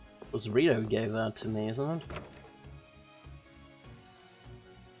 It was Rito who gave that to me, isn't it?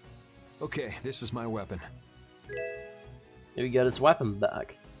 Okay, this is my weapon. Here we got its weapon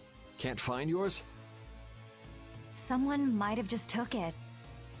back. Can't find yours? Someone might have just took it.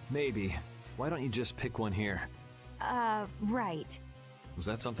 Maybe. Why don't you just pick one here? Right. Was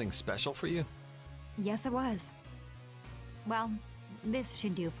that something special for you? Yes, it was. Well, this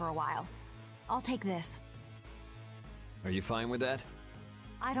should do for a while. I'll take this. Are you fine with that?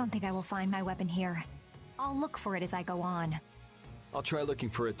 I don't think I will find my weapon here. I'll look for it as I go on. I'll try looking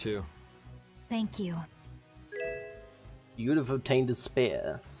for it too. Thank you. You'd have obtained a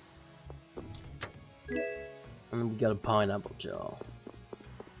spear. And we got a pineapple jar.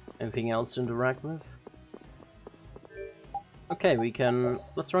 Anything else to interact with? Okay, we can...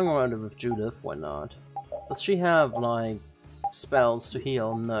 Let's run around it with Judith, why not? Does she have, like, spells to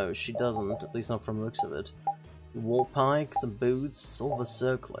heal? No, she doesn't, at least not from the looks of it. War pike, some boots, silver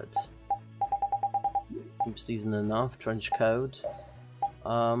circlet. Seems decent enough. Trench coat.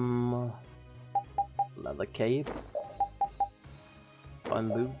 Leather cape. Fine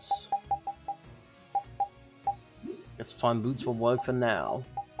boots. Guess fine boots will work for now.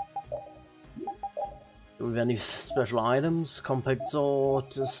 Do we have any special items? Compact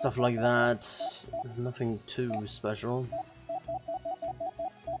sword, stuff like that. Nothing too special.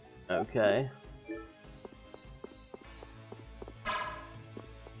 Okay.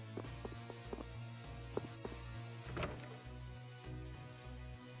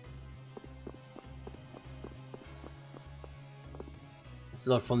 It's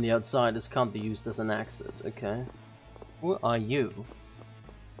not from the outside, this can't be used as an exit, okay. Who are you?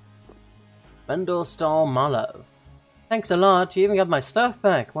 Vendor Star Mallow. Thanks a lot, you even got my stuff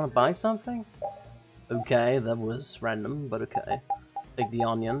back. Wanna buy something? Okay, that was random, but okay. Take the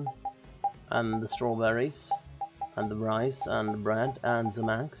onion, and the strawberries, and the rice, and the bread, and the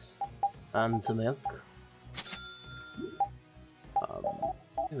eggs, and the milk.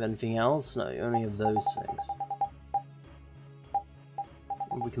 Have anything else? No, only of those things.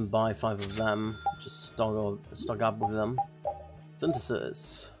 We can buy 5 of them, just stock up with them.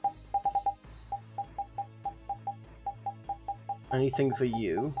 Synthesis. Anything for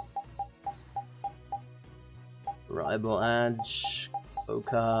you? Rival Edge,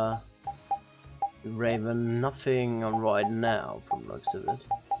 Oka, Raven, nothing right now from the looks of it.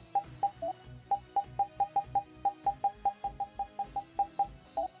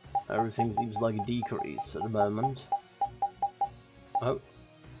 Everything seems like a decrease at the moment. Oh,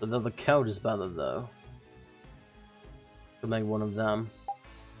 the leather coat is better though. Could make one of them.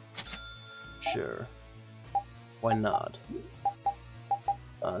 Sure. Why not?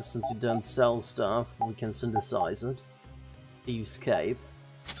 Since we don't sell stuff, we can synthesize it. Thieves' Cape.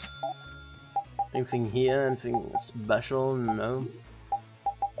 Anything here? Anything special? No.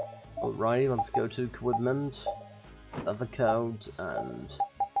 Alrighty, let's go to equipment, leather coat, and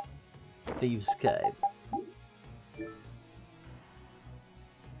Thieves' Cape.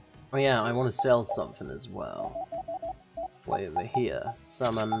 Oh yeah, I want to sell something as well. Way over here.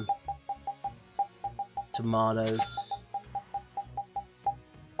 Salmon, tomatoes.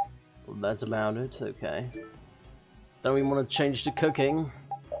 Well, that's about it, okay. Then we want to change to cooking.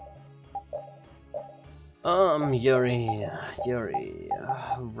 Yuri,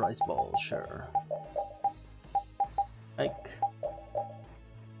 rice ball, sure. Egg.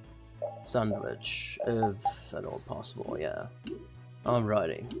 Sandwich, if at all possible, yeah.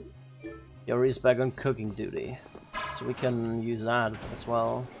 Alrighty. Yuri's back on cooking duty, so we can use that as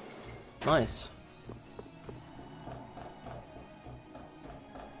well. Nice.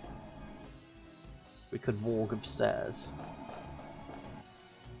 We could walk upstairs.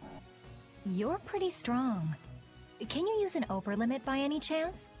 You're pretty strong. Can you use an overlimit by any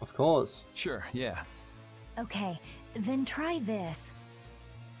chance? Of course. Sure, yeah. Okay, then try this.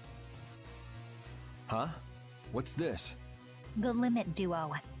 Huh? What's this? The Limit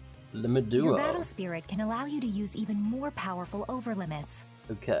Duo. Limit Duo? Your battle spirit can allow you to use even more powerful overlimits.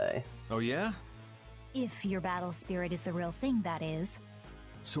 Okay. Oh yeah? If your battle spirit is the real thing, that is.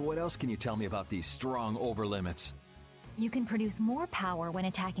 So what else can you tell me about these strong overlimits? You can produce more power when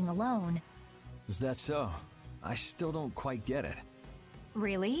attacking alone. Is that so? I still don't quite get it.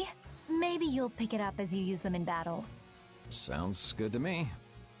 Really? Maybe you'll pick it up as you use them in battle. Sounds good to me.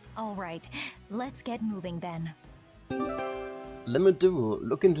 Alright, let's get moving then. Limit Duo.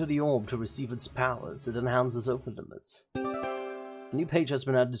 Look into the orb to receive its powers. It enhances overlimits. A new page has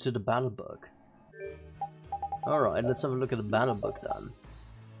been added to the battle book. Alright, let's have a look at the battle book then.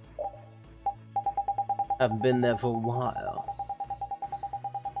 Haven't been there for a while.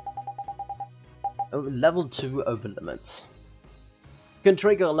 Oh, level 2 overlimits. You can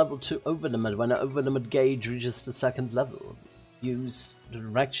trigger a level 2 overlimit when an overlimit gauge reaches the 2nd level. Use the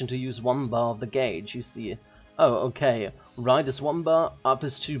direction to use 1 bar of the gauge. Use the... Oh, okay. Right is 1 bar, up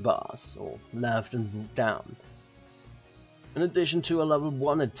is 2 bars. Or left and down. In addition to a level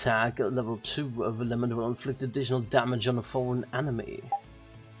 1 attack, a level 2 overlimit will inflict additional damage on a fallen enemy.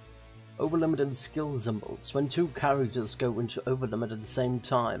 Overlimit and skill symbols. When 2 characters go into overlimit at the same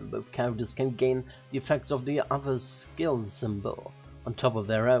time, both characters can gain the effects of the other's skill symbol on top of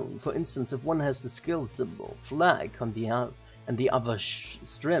their own. For instance, if one has the skill symbol flag on the other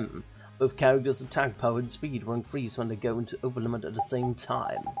strim, both characters' attack power and speed will increase when they go into overlimit at the same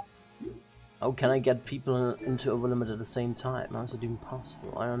time. How can I get people into overlimit at the same time? How is it even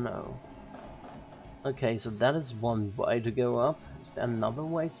possible? I don't know. Okay, so that is one way to go up. Is there another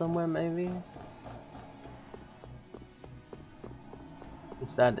way somewhere, maybe?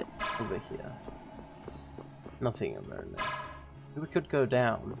 Is that it? Over here? Nothing over there. We could go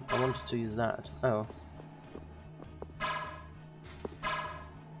down. I wanted to use that. Oh.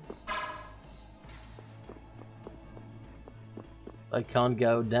 I can't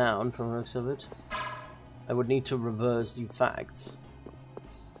go down from the looks of it. I would need to reverse the facts.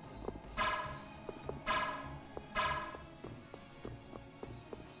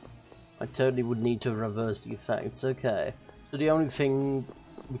 I totally would need to reverse the effects. Okay, so the only thing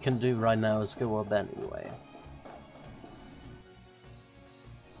we can do right now is go up anyway.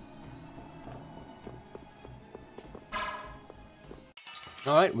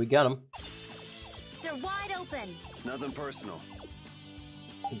 Alright, we got him. They're wide open. It's nothing personal.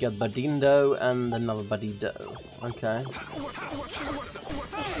 We got Badindo and another Badido. Okay.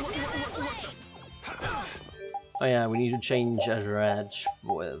 Oh yeah, we need to change Azure Edge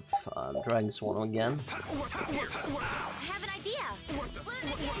with Dragon Swarm again. I have an idea.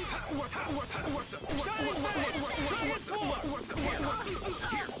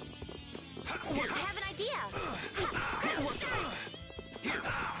 I have an idea.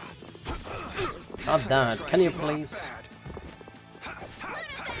 God damn it, can you please?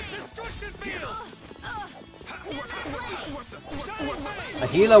 A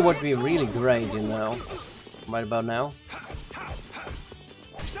healer would be really great, you know. Right about now.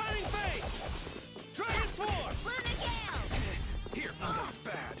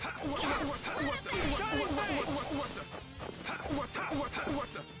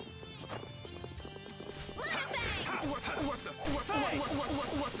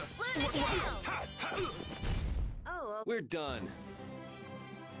 We're done.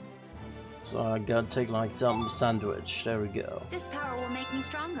 So I gotta take like some sandwich. There we go. This power will make me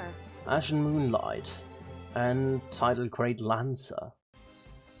stronger. Ashen Moonlight and Tidal Great Lancer.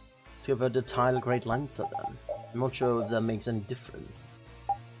 Let's give her the Tidal Great Lancer then. I'm not sure if that makes any difference.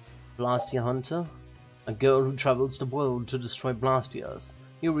 Blastia Hunter? A girl who travels the world to destroy Blastias.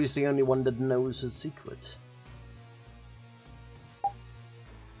 Yuri is the only one that knows her secret.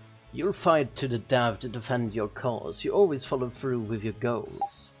 You'll fight to the death to defend your cause. You always follow through with your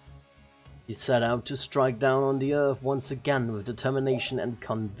goals. You set out to strike down on the earth once again with determination and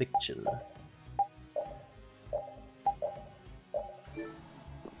conviction.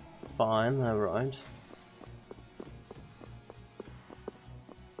 Fine, alright.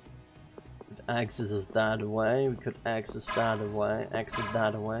 exit that way. We could exit that away. Exit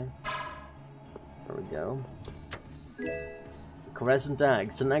that away. There we go. Crescent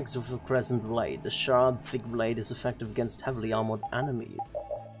axe. An axe with a crescent blade. The sharp, thick blade is effective against heavily armored enemies.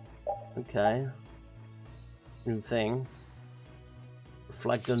 Okay. New thing.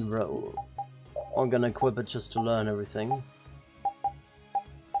 Reflect and roll. I'm gonna equip it just to learn everything.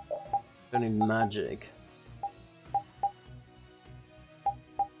 Don't need magic.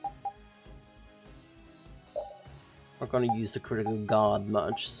 Not gonna use the critical guard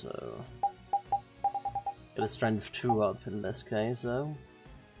much, so get a strength 2 up in this case, though.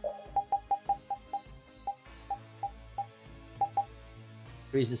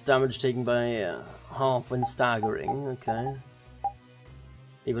 Increases damage taken by half when staggering. Okay.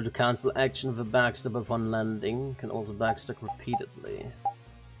 Able to cancel action with a backstep upon landing. Can also backstep repeatedly.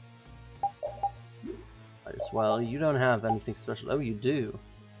 Might as well. You don't have anything special. Oh, you do.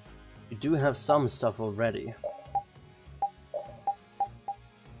 You do have some stuff already.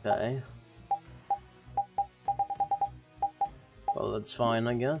 Okay. Well, that's fine,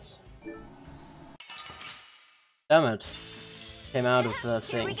 I guess. Damn it. Came out of the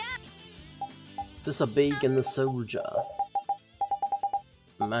thing. Is this a beak in the soldier?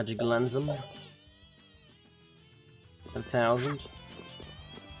 Magic lens him. 1,000.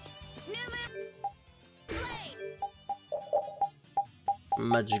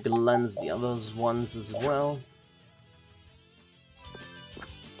 Magic lens the others ones as well.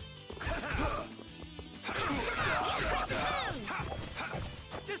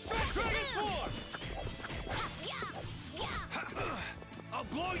 I'll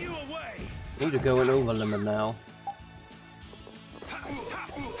blow you away. Need to go an over limit now.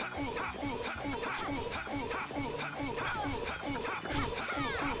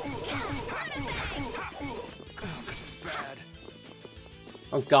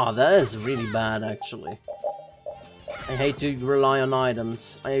 Oh god, that is really bad actually. I hate to rely on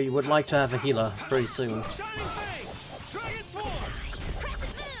items. I would like to have a healer pretty soon.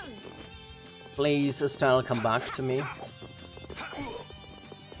 Please, Estelle, come back to me.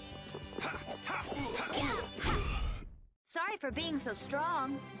 Sorry for being so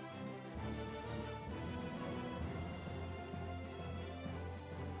strong.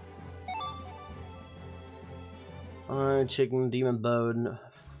 Chicken, demon bone.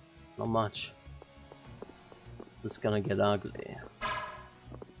 Not much. This is gonna get ugly.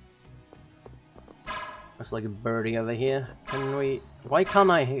 Looks like a birdie over here. Can we... Why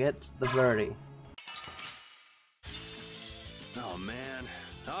can't I hit the birdie? Oh man.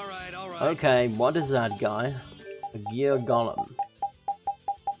 Alright, alright. Okay, what is that guy? A gear golem.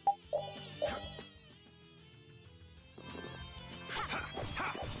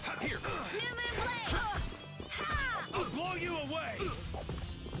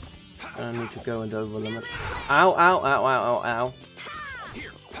 I need to go and over limit. Ow, ow, ow, ow, ow, ow.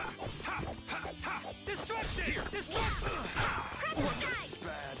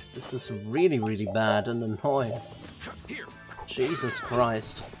 This is really, really bad and annoying. Jesus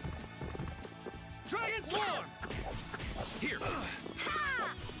Christ.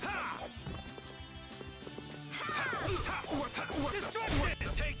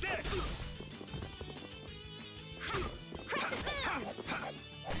 Take this.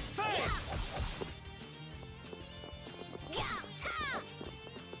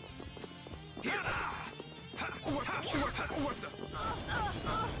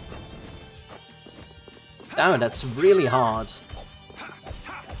 Damn it, that's really hard.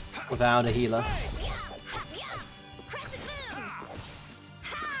 Without a healer.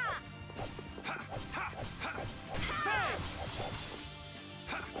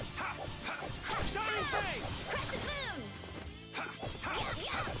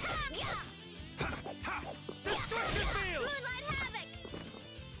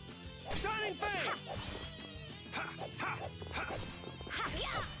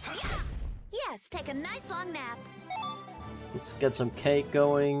 Yes, take a nice long nap. Let's get some cake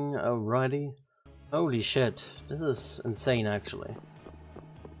going. Alrighty. Holy shit, this is insane actually.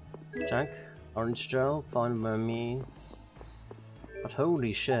 Check. Orange gel, fine by me. But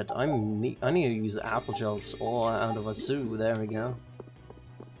holy shit, I need to use apple gels or out of a zoo. There we go.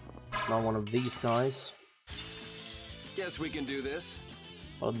 Not one of these guys. Guess we can do this.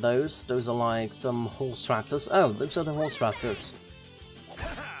 What are those? Those are like some horse raptors. Oh, those are the horse raptors.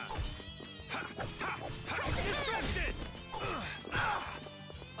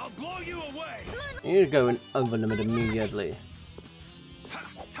 I'll blow you away. You need to go and over limit immediately.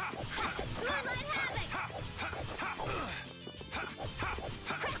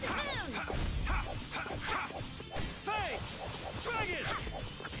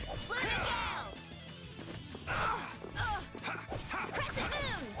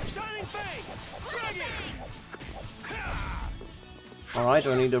 Alright,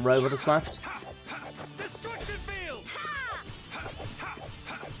 do I need a robot that's left? Destruction field!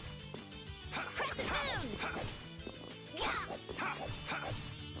 Crescent moon!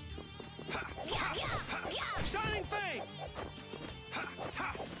 Shining fang!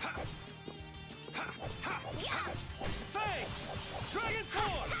 Fang! Dragon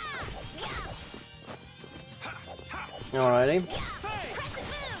sword! Alrighty.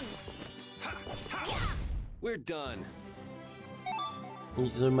 We're done.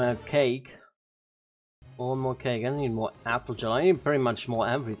 Need to do more cake. One more cake. I need more apple gel. I need pretty much more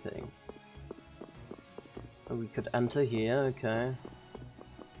everything. So we could enter here, okay.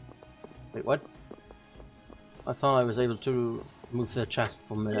 Wait, what? I thought I was able to move the chest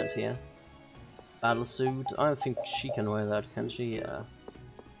for a minute here. Battle suit. I don't think she can wear that, can she? Yeah.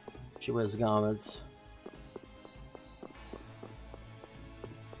 She wears garments.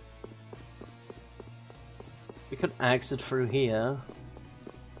 We could exit through here.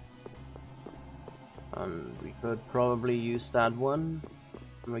 And we could probably use that one.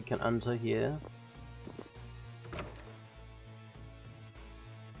 And we can enter here.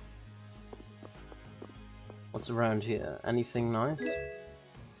 What's around here? Anything nice?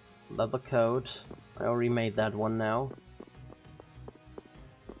 Leather coat. I already made that one now.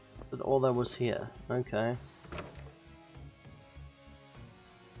 But all that was here. Okay.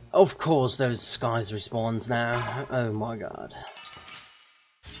 Of course those skies respawns now. Oh my god.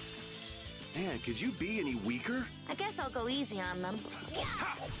 Man, could you be any weaker? I guess I'll go easy on them.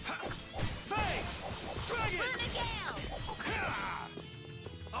 Fang! Dragon!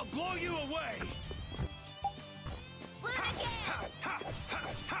 I'll blow you away! Fang!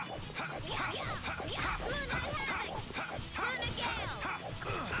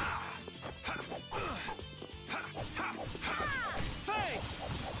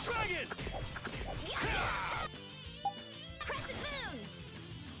 Dragon! Crescent moon!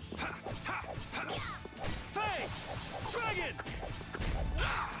 Fang! Dragon!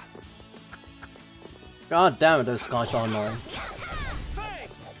 God damn it, those guys are annoying.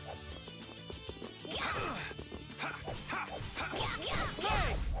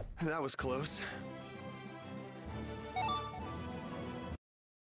 That was close.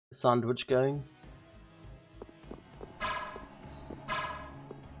 Sandwich going.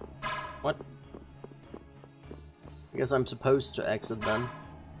 What? I guess I'm supposed to exit then.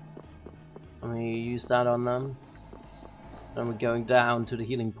 Let me use that on them. Then we're going down to the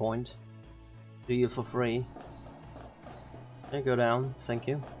healing point. Do you for free? Okay, go down, thank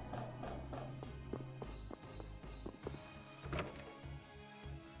you.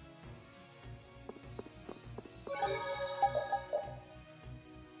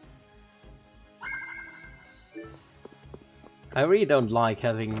 I really don't like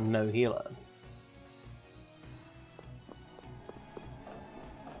having no healer.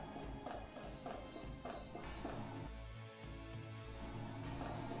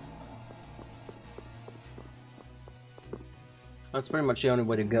 That's pretty much the only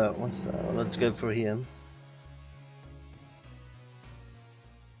way to go, so let's go for him.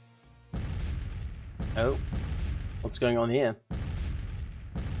 Oh, what's going on here?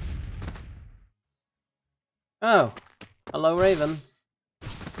 Oh, hello Raven.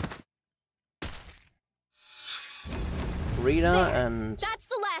 Rita there. And... That's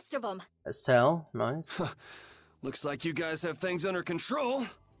the last of them. Estelle, nice. Looks like you guys have things under control. Yuri!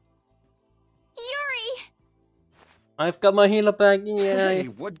 I've got my healer back, yay! Hey,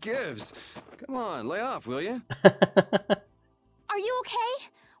 what gives? Come on, lay off, will you? Are you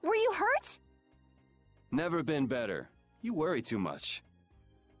okay? Were you hurt? Never been better. You worry too much.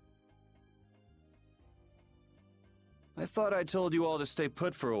 I thought I told you all to stay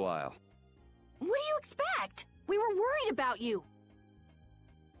put for a while. What do you expect? We were worried about you.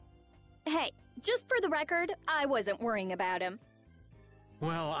 Hey, just for the record, I wasn't worrying about him.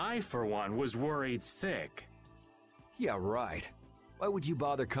 Well, I, for one, was worried sick. Yeah, right. Why would you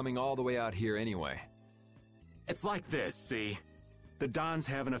bother coming all the way out here anyway? It's like this, see? The Don's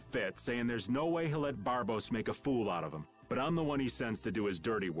having a fit, saying there's no way he'll let Barbos make a fool out of him, but I'm the one he sends to do his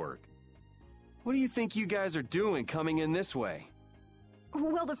dirty work. What do you think you guys are doing coming in this way?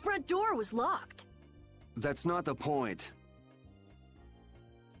 Well, the front door was locked. That's not the point.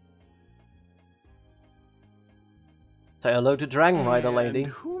 Say hello to Dragon Rider lady.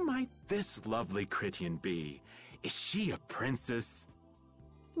 And who might this lovely Critian be? Is she a princess?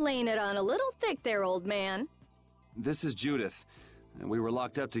 Laying it on a little thick there, old man. This is Judith, and we were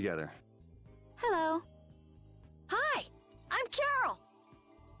locked up together. Hello. Hi, I'm Carol.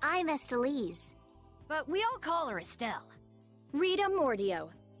 I'm Estelise. But we all call her Estelle. Rita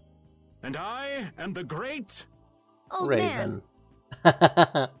Mordio. And I am the great... Old Raven.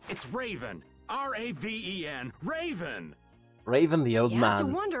 It's Raven. R-A-V-E-N. Raven! Raven the old You have to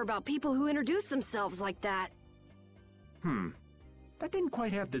man. wonder about people who introduce themselves like that. That didn't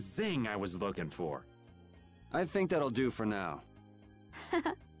quite have the zing I was looking for. I think that'll do for now.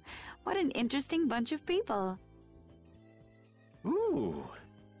 What an interesting bunch of people. Ooh,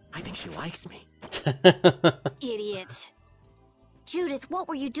 I think she likes me. Idiot. Judith, what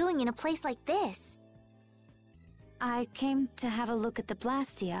were you doing in a place like this? I came to have a look at the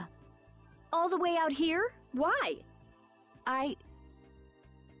Blastia. All the way out here? Why?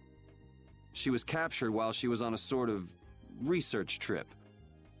 She was captured while she was on a sort of research trip.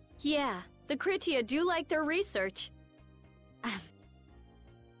 Yeah, the Kritia do like their research.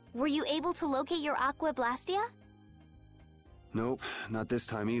 Were you able to locate your Aqua Blastia? Nope, not this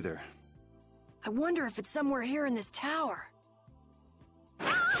time either. I wonder if it's somewhere here in this tower.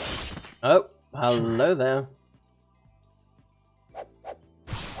 Oh, hello there.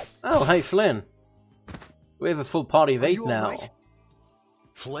 Oh, hey Flynn. We have a full party of 8 now. Right?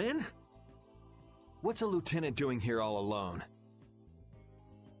 Flynn? What's a lieutenant doing here all alone?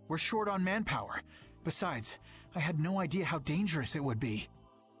 We're short on manpower. Besides, I had no idea how dangerous it would be.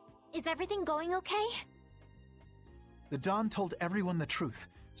 Is everything going okay? The Don told everyone the truth,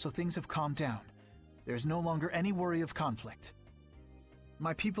 so things have calmed down. There's no longer any worry of conflict.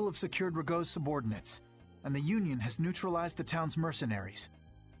 My people have secured Rigaud's subordinates, and the Union has neutralized the town's mercenaries.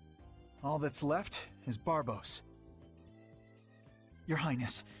 All that's left is Barbos. Your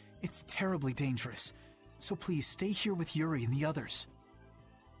Highness, it's terribly dangerous, so please stay here with Yuri and the others.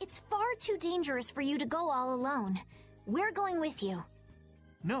 It's far too dangerous for you to go all alone. We're going with you.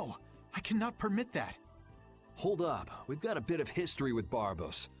 No, I cannot permit that. Hold up, we've got a bit of history with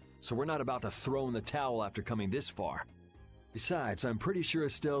Barbos, so we're not about to throw in the towel after coming this far. Besides, I'm pretty sure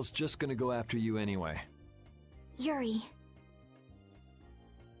Estelle's just gonna go after you anyway. Yuri.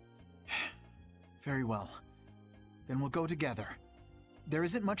 Very well. Then we'll go together. There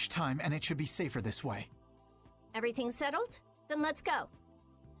isn't much time, and it should be safer this way. Everything settled? Then let's go.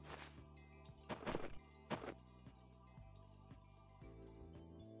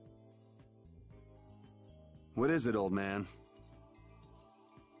 What is it, old man?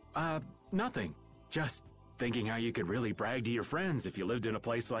 Nothing. Just thinking how you could really brag to your friends if you lived in a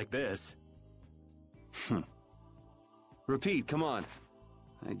place like this. Repeat, come on.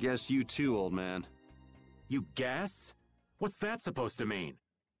 I guess you too, old man. You guess? What's that supposed to mean?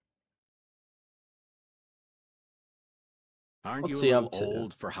 Aren't What's you he a up little to?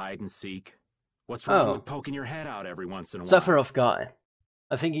 old for hide and seek? What's wrong Oh. with poking your head out every once in a while? Sephiroth guy.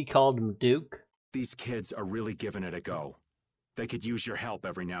 I think he called him Duke. These kids are really giving it a go. They could use your help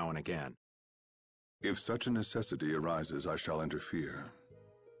every now and again. If such a necessity arises, I shall interfere.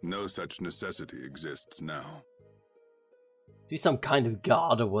 No such necessity exists now. Is he some kind of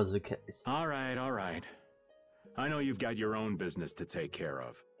god, or was the case? All right, all right. I know you've got your own business to take care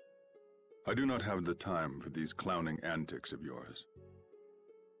of. I do not have the time for these clowning antics of yours.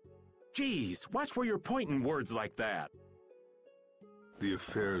 Geez, watch where you're pointing words like that. The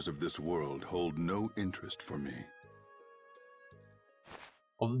affairs of this world hold no interest for me.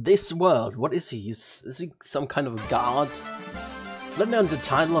 Of this world? What is he? Is he some kind of a god? Flynn earned the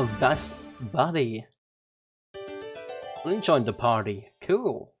title of Best Buddy. Flynn joined the party.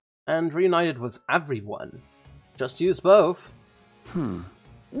 Cool. And reunited with everyone. Just use both.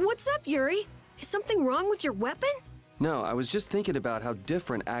 What's up, Yuri? Is something wrong with your weapon? No, I was just thinking about how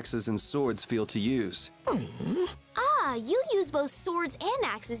different axes and swords feel to use. Ah, you use both swords and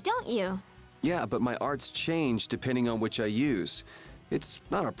axes, don't you? Yeah, but my arts change depending on which I use. It's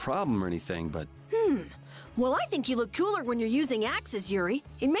not a problem or anything, but... Well, I think you look cooler when you're using axes, Yuri.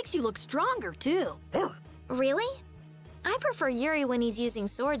 It makes you look stronger, too. Really? I prefer Yuri when he's using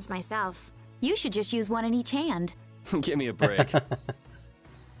swords myself. You should just use one in each hand. Give me a break.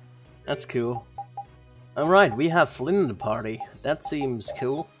 That's cool. Alright, we have Flynn in the party. That seems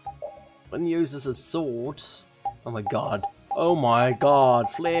cool. Flynn uses a sword. Oh my god. Oh my god,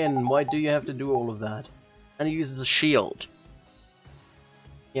 Flynn, why do you have to do all of that? And he uses a shield.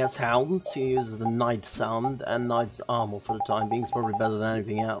 He has hounds, he uses the Knight Sound and Knight's Armor for the time being. It's probably better than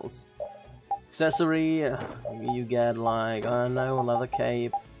anything else. Accessory, you get like, I don't know, a leather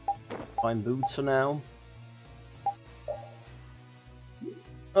cape. Fine boots for now.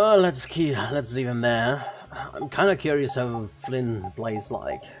 Oh, let's leave him there. I'm kind of curious how Flynn plays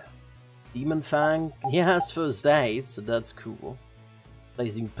like. Demon Fang? He has first aid, so that's cool.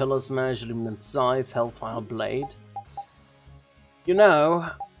 Blazing Pillar Smash, Illuminant Scythe, Hellfire Blade. You know,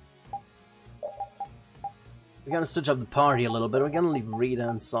 we're gonna switch up the party a little bit. We're gonna leave Rita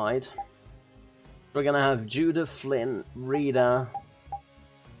inside. We're gonna have Judah, Flynn, Rita,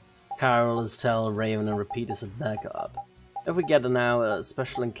 Carol is tell Raven and repeat as a backup. If we get now a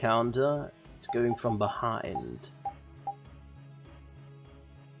special encounter, it's going from behind.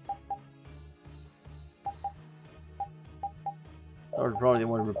 I would probably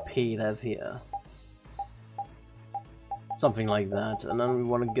want to repeat have here. Something like that. And then we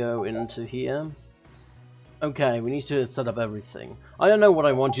want to go into here. Okay, we need to set up everything. I don't know what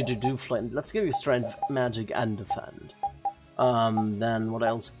I want you to do, Flint. Let's give you strength, magic, and defend. Then what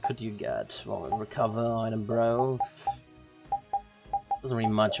else could you get? Well, recover, item bro. Doesn't really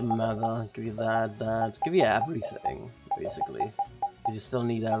much matter. Give you that. Give you everything, basically. Because you still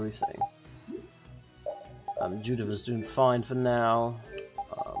need everything. Judith is doing fine for now.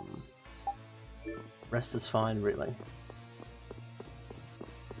 Rest is fine, really.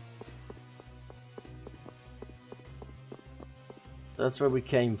 That's where we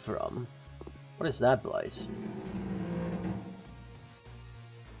came from. What is that place?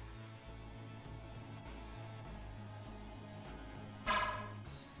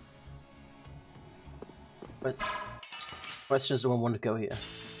 But questions, do I want to go here?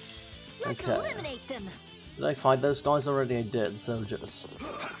 Okay. Eliminate them. Did I fight those guys already? I did, so just...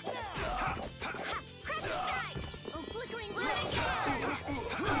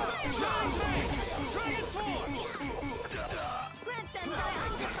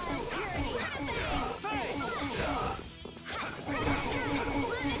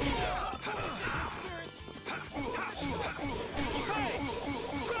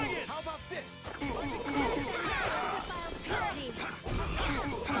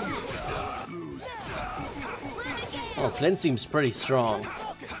 Oh, Flint seems pretty strong.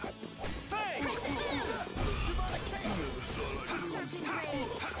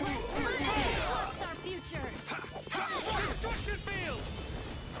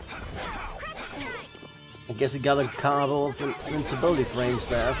 I guess he got a couple of invincibility frames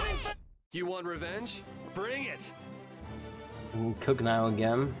there. You want revenge? Bring it! Cook now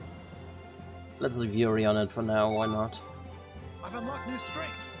again. Let's leave Yuri on it for now, why not? I've unlocked new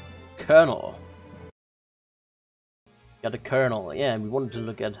strength. Colonel. Got a colonel. Yeah, we wanted to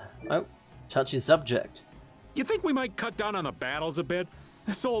look at... Oh, touchy subject. You think we might cut down on the battles a bit?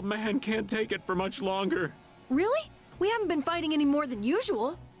 This old man can't take it for much longer. Really? We haven't been fighting any more than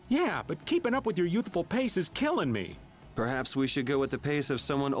usual. Yeah, but keeping up with your youthful pace is killing me. Perhaps we should go at the pace of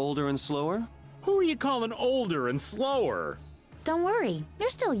someone older and slower? Who are you calling older and slower? Don't worry, you're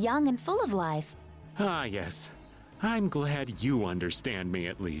still young and full of life. Ah, yes. I'm glad you understand me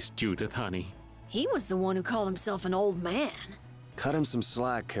at least, Judith, honey. He was the one who called himself an old man. Cut him some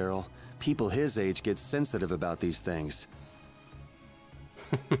slack, Carol. People his age get sensitive about these things.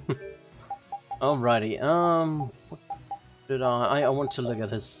 Alrighty, what did I want to look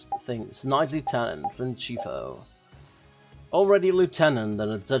at his things. Knight Lieutenant, Flint Chifo. Already a lieutenant,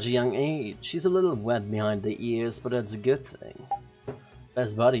 and at such a young age. He's a little wet behind the ears, but that's a good thing.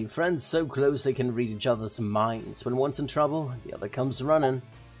 Best buddy, friends so close they can read each other's minds. When one's in trouble, the other comes running.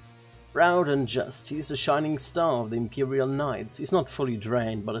 Proud and just, he's the shining star of the Imperial Knights. He's not fully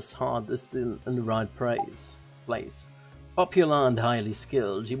drained, but his heart is still in the right place. Popular and highly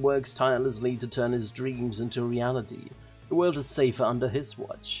skilled, he works tirelessly to turn his dreams into reality. The world is safer under his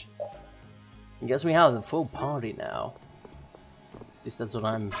watch. I guess we have a full party now. At least that's what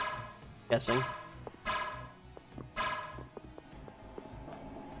I'm guessing.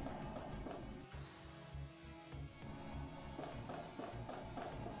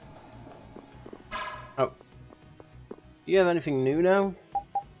 Oh. Do you have anything new now?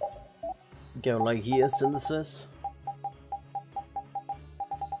 Go like here, synthesis?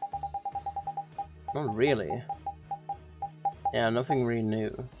 Not really. Yeah, nothing really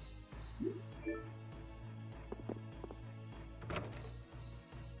new.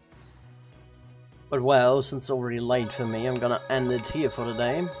 But well, since it's already late for me, I'm gonna end it here for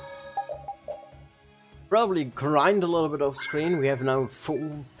today. Probably grind a little bit off screen. We have now a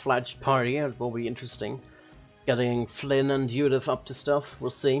full-fledged party. It will be interesting. Getting Flynn and Judith up to stuff.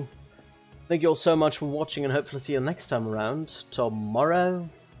 We'll see. Thank you all so much for watching, and hopefully see you next time around. Tomorrow?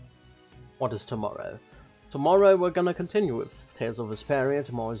 What is tomorrow? Tomorrow we're gonna continue with Tales of Vesperia.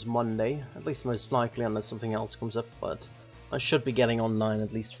 Tomorrow is Monday. At least most likely, unless something else comes up. But I should be getting online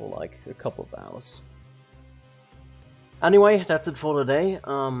at least for like a couple of hours. Anyway, that's it for today.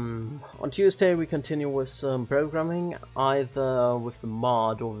 On Tuesday we continue with some programming, either with the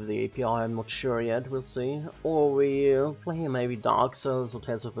mod or with the API, I'm not sure yet, we'll see. Or we'll play maybe Dark Souls or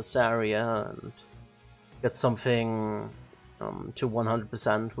Tales of Vesperia and get something to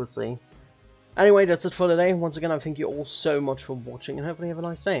 100%, we'll see. Anyway, that's it for today. Once again, I thank you all so much for watching and hopefully have a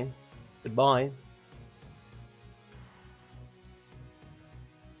nice day. Goodbye.